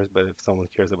 spoilers, but if someone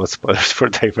cares about spoilers for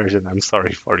Divergent, I'm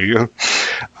sorry for you.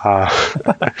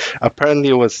 Apparently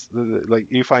it was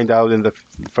you find out in the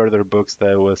further books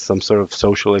there was some sort of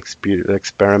social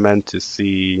experiment to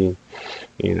see,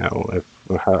 how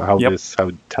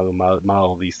to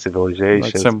model these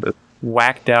civilizations. Like some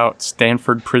whacked out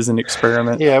Stanford prison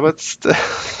experiment. Yeah, but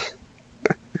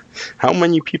how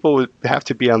many people would have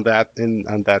to be on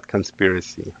that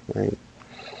conspiracy, right?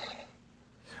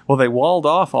 Well, they walled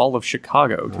off all of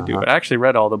Chicago to do it. I actually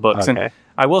read all the books, and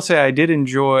I will say I did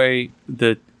enjoy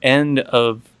the end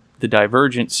of the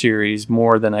Divergent series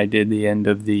more than I did the end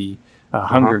of the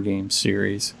Hunger Games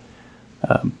series.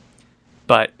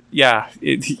 But yeah,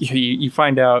 you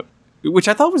find out, which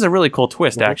I thought was a really cool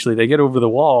twist. Actually, they get over the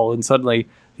wall, and suddenly,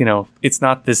 it's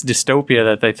not this dystopia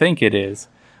that they think it is.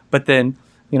 But then,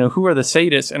 who are the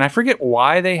sadists? And I forget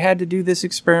why they had to do this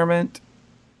experiment,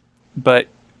 but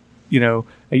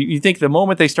you think the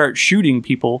moment they start shooting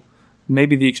people,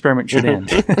 maybe the experiment should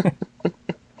end.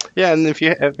 Yeah, and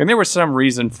and there was some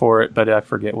reason for it, but I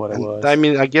forget what it was. I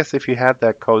mean, I guess if you had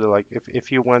that code,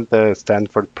 if you went the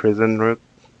Stanford prison route,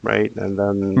 right, and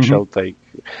then showed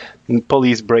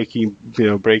police breaking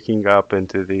up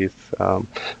into these.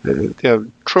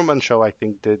 Truman Show, I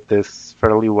think, did this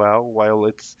fairly well. While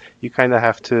you kind of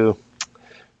have to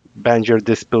bend your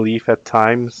disbelief at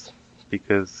times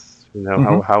because.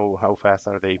 How fast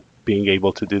are they being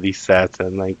able to do these sets,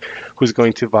 and who's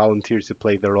going to volunteer to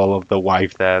play the role of the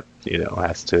wife that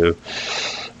has to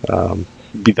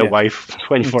be the wife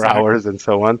 24 hours and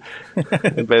so on.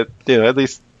 But at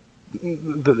least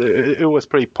it was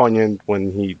pretty poignant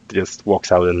when he just walks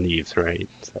out and leaves, right?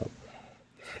 So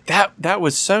that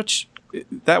was such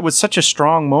a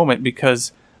strong moment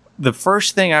because the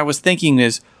first thing I was thinking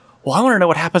is, well, I want to know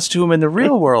what happens to him in the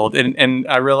real world. And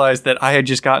I realized that I had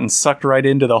just gotten sucked right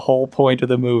into the whole point of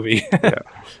the movie. Yeah.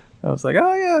 I was like,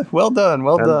 oh, yeah, well done.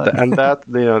 And that,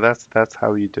 that's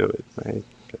how you do it, right?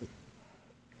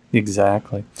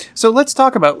 Exactly. So let's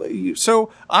talk about,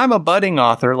 I'm a budding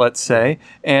author, let's say,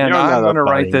 and I'm going to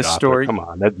write this story. Come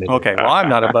on, admit it. Okay, well, I'm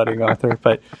not a budding author,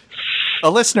 but a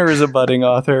listener is a budding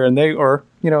author, and I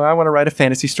want to write a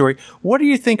fantasy story. What do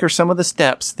you think are some of the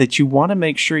steps that you want to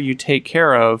make sure you take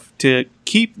care of to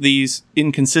keep these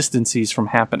inconsistencies from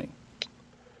happening?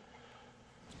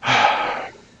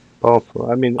 Well,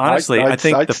 I mean, honestly, I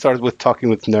think I'd start with talking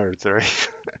with nerds, right?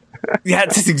 Yeah,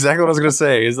 that's exactly what I was going to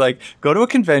say. Is go to a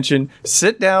convention,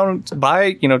 sit down,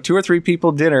 buy 2 or 3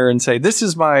 people dinner, and say, "This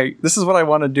is what I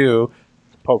want to do."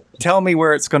 Tell me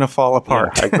where it's going to fall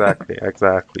apart. Yeah,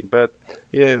 exactly. But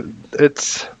yeah,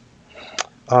 it's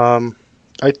an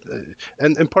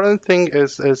important thing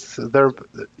is there.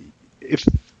 If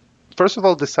first of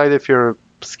all, decide if you're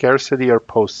scarcity or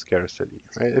post-scarcity.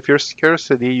 Right? If you're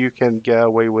scarcity, you can get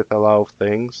away with a lot of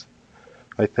things.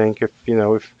 I think if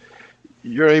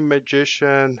you're a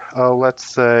magician, let's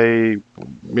say,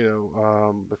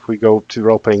 if we go to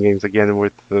role-playing games again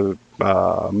with the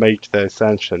Mage the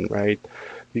Ascension, right?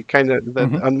 You kind of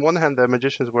on one hand, the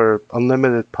magicians were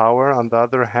unlimited power. On the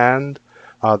other hand,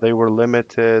 they were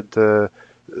limited.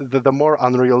 The more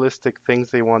unrealistic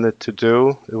things they wanted to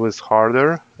do, it was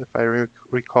harder, if I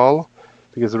recall,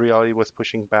 because reality was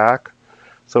pushing back.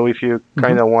 So if you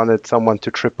kind of wanted someone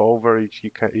to trip over,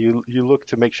 you look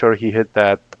to make sure he hit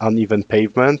that uneven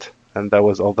pavement, and that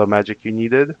was all the magic you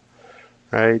needed,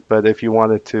 right? But if you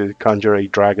wanted to conjure a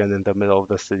dragon in the middle of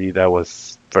the city, that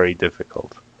was very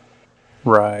difficult.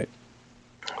 Right.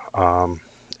 And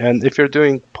if you're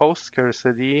doing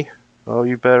post-scarcity, well,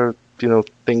 you better,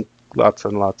 think lots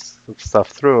and lots of stuff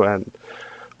through. And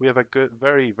we have a good,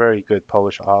 very, very good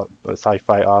Polish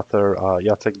sci-fi author,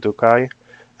 Jacek Dukaj.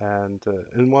 And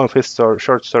in one of his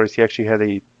short stories, he actually had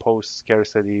a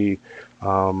post-scarcity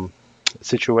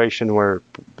situation where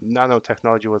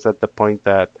nanotechnology was at the point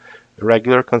that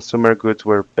regular consumer goods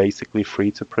were basically free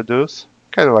to produce,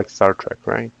 kind of like Star Trek,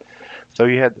 right? So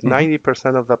you had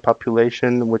 90% of the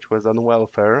population which was on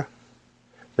welfare.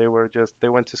 They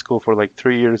went to school for like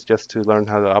 3 years just to learn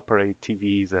how to operate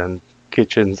TVs and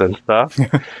kitchens and stuff.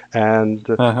 And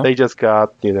they just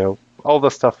got, all the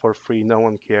stuff for free. No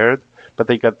one cared. But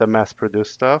they got the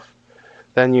mass-produced stuff.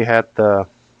 Then you had the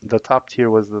top tier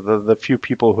was the few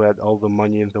people who had all the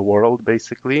money in the world,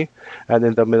 basically. And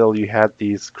in the middle, you had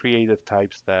these creative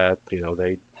types that,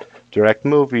 they direct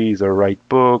movies or write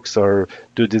books or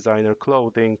do designer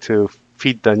clothing to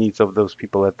feed the needs of those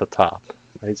people at the top.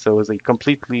 Right? So it was a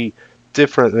completely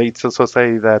different, it's a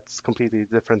society that's completely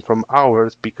different from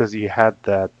ours because you had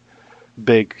that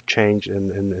big change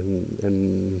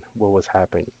in what was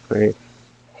happening, right?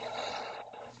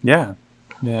 Yeah.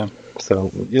 So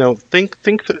think.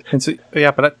 And so, yeah,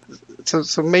 but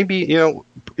so maybe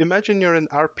imagine you're an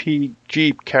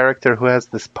RPG character who has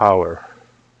this power,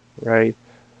 right?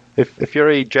 If you're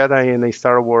a Jedi in a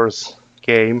Star Wars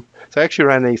game, so I actually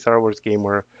ran a Star Wars game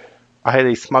where I had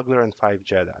a smuggler and 5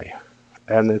 Jedi,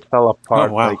 and it fell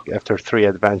apart like after 3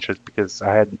 adventures because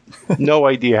I had no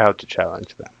idea how to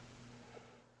challenge them.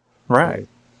 Right.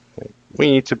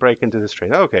 We need to break into this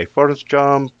train. Okay, force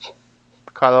jump.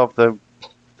 Cut off the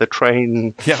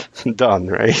train. Yeah. Done,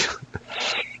 right?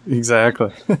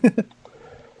 Exactly.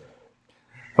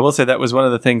 I will say that was one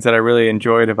of the things that I really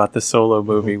enjoyed about the Solo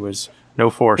movie was no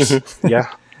force.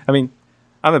 Yeah. I mean,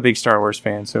 I'm a big Star Wars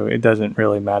fan, so it doesn't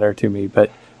really matter to me.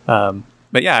 But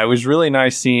yeah, it was really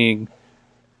nice seeing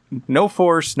no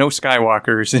force, no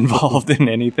Skywalkers involved in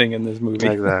anything in this movie.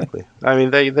 Exactly. I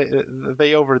mean,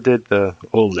 they overdid the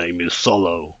whole name is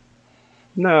Solo.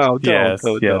 No, don't.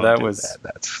 That was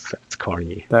that's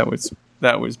corny. That was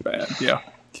bad. Yeah,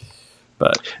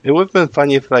 but it would have been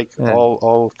funny if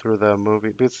all through the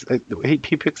movie, because he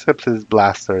picks up his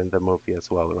blaster in the movie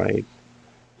as well, right?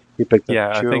 He picked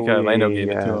up I think Lando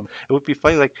gave it to him. It would be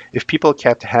funny, if people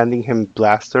kept handing him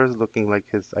blasters, looking like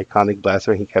his iconic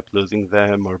blaster, and he kept losing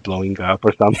them or blowing up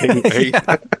or something. Right?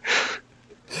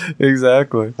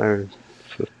 Exactly.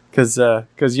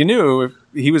 Because you knew if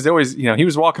he was always, he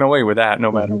was walking away with that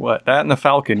no matter what. That and the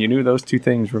Falcon, you knew those 2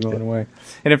 things were going away.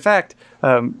 And in fact,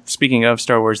 speaking of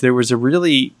Star Wars, there was a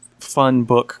really fun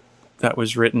book that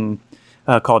was written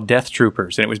called Death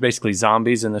Troopers, and it was basically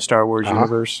zombies in the Star Wars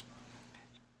universe.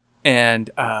 And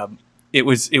it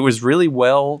was really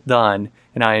well done,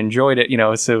 and I enjoyed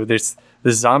it. So this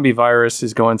zombie virus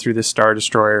is going through this Star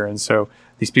Destroyer, and so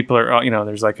these people are,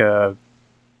 there's like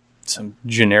some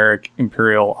generic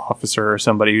Imperial officer or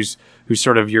somebody who's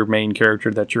sort of your main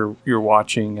character that you're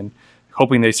watching and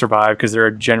hoping they survive because they're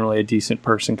generally a decent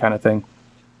person kind of thing.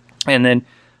 And then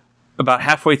about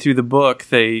halfway through the book,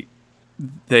 they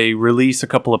release a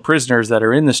couple of prisoners that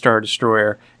are in the Star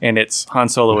Destroyer, and it's Han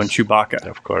Solo and Chewbacca.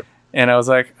 Of course. And I was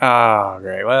like,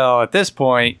 great. Well, at this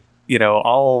point,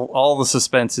 all the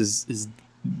suspense is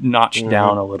notched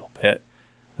down a little bit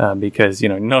because,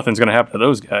 nothing's going to happen to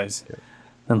those guys.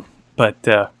 Yeah. But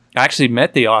I actually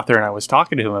met the author, and I was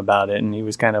talking to him about it, and he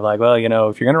was kind of like, well,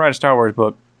 if you're going to write a Star Wars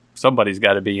book, somebody's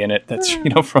got to be in it. That's,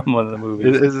 from one of the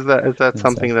movies. Is that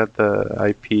something that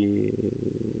the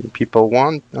IP people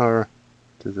want, or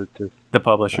is it just... The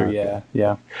publisher,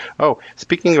 yeah. Oh,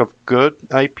 speaking of good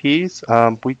IPs,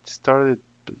 we started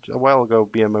a while ago.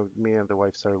 Me and the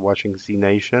wife started watching Z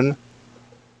Nation.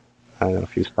 I don't know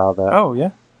if you saw that. Oh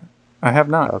yeah, I have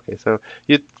not. Okay, so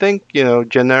you'd think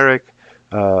generic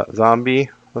zombie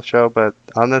show, but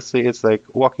honestly, it's like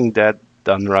Walking Dead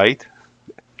done right.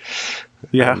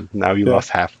 Yeah. Now you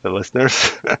lost half the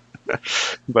listeners,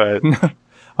 but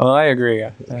well, I agree.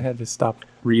 I had to stop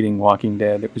reading Walking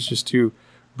Dead. It was just too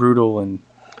brutal and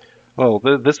Well,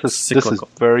 this is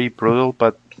very brutal,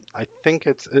 but I think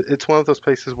it's one of those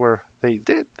places where they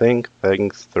did think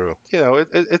things through.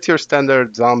 It's your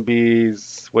standard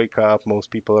zombies wake up,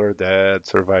 most people are dead,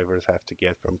 survivors have to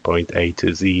get from point A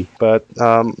to Z. But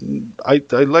I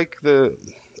like the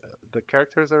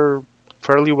characters are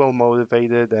fairly well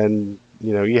motivated, and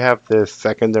you have this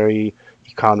secondary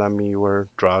economy where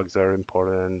drugs are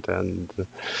important and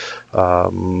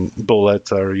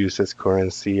bullets are used as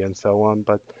currency and so on.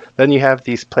 But then you have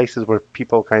these places where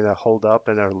people kind of hold up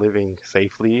and are living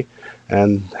safely.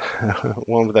 And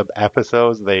one of the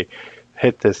episodes, they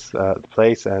hit this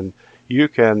place and you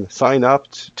can sign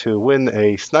up to win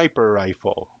a sniper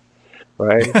rifle.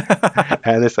 Right?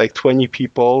 And it's like 20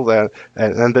 people,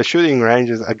 and the shooting range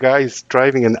is a guy's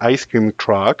driving an ice cream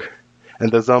truck.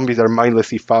 And the zombies are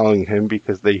mindlessly following him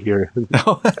because they hear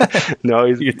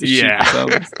noise.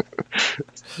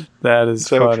 That is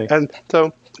funny. And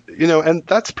so, and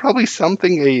that's probably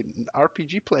something an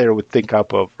RPG player would think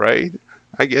up of, right?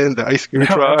 I get in the ice cream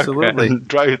truck and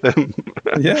drive them.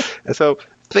 Yeah. And so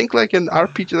think like an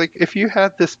RPG, like if you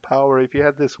had this power, if you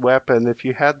had this weapon, if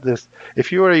you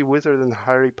were a wizard in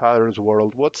Harry Potter's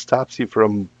world, what stops you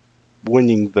from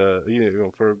winning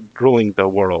for ruling the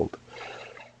world?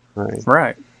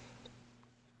 Right.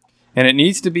 And it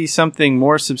needs to be something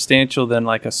more substantial than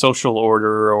like a social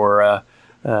order or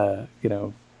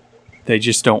they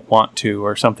just don't want to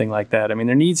or something like that. I mean,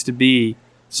 there needs to be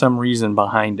some reason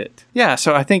behind it. Yeah,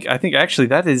 so I think actually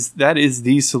that is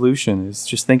the solution, is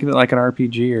just think of it like an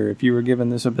RPG, or if you were given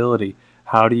this ability,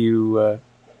 how do you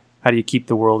keep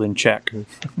the world in check?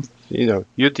 You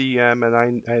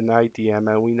DM and I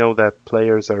DM, and we know that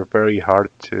players are very hard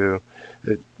to...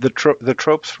 The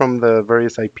tropes from the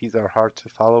various IPs are hard to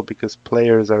follow because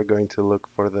players are going to look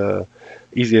for the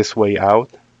easiest way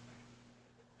out.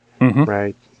 Mm-hmm.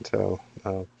 Right? So...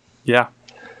 yeah.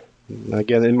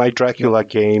 Again, in my Dracula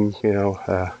game,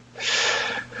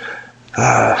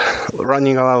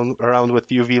 running around with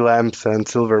UV lamps and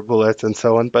silver bullets and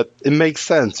so on, but it makes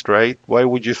sense, right? Why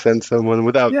would you send someone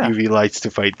without UV lights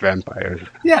to fight vampires?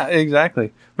 Yeah,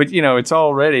 exactly. But, it's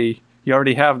already... You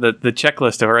already have the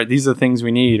checklist of, all right, these are the things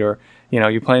we need. Or,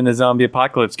 you're playing the zombie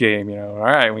apocalypse game, all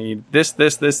right, we need this,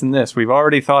 and this. We've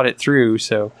already thought it through,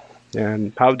 so...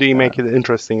 And how do you make it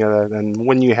interesting? And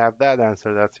when you have that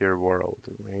answer, that's your world.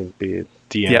 Be it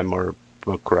DM or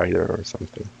book writer or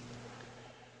something.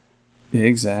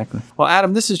 Exactly. Well,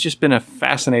 Adam, this has just been a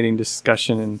fascinating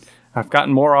discussion, and I've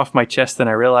gotten more off my chest than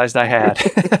I realized I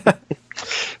had.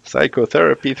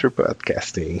 Psychotherapy through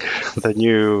podcasting, the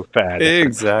new fad.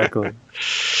 Exactly.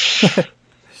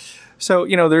 So,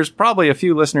 there's probably a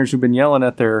few listeners who've been yelling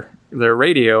at their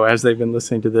radio as they've been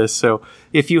listening to this. So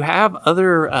if you have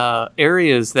other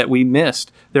areas that we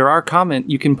missed,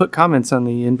 you can put comments on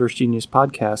the Inverse Genius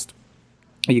podcast.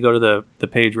 You go to the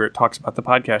page where it talks about the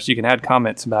podcast, you can add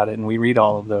comments about it, and we read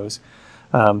all of those.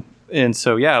 And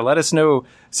so, let us know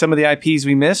some of the IPs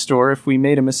we missed, or if we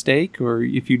made a mistake, or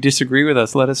if you disagree with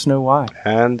us, let us know why.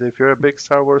 And if you're a big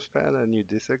Star Wars fan and you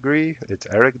disagree, it's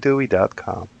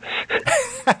ericdewey.com.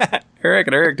 Eric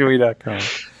at ericdewey.com.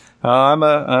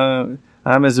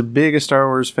 I'm as big a Star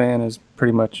Wars fan as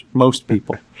pretty much most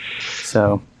people.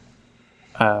 So,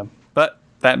 but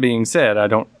that being said,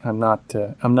 I'm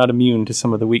not immune to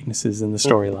some of the weaknesses in the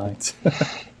storylines.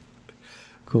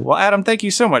 Cool. Well, Adam, thank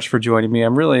you so much for joining me.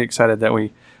 I'm really excited that we're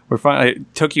finally...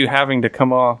 It took you having to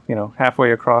come off,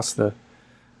 halfway across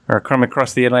come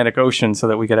across the Atlantic Ocean so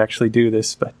that we could actually do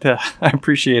this, but I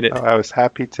appreciate it. I was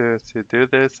happy to do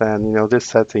this, and this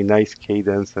sets a nice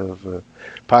cadence of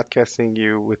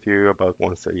podcasting with you about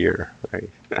once a year, right?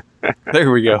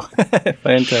 There we go.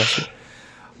 Fantastic.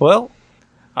 Well,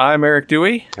 I'm Eric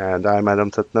Dewey. And I'm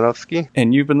Adam Tetnarovsky.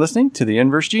 And you've been listening to The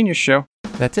Inverse Genius Show.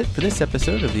 That's it for this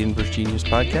episode of the Inverse Genius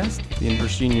Podcast. The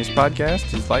Inverse Genius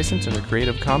Podcast is licensed under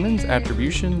Creative Commons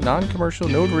Attribution, Non-Commercial,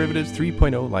 No Derivatives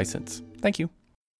 3.0 license. Thank you.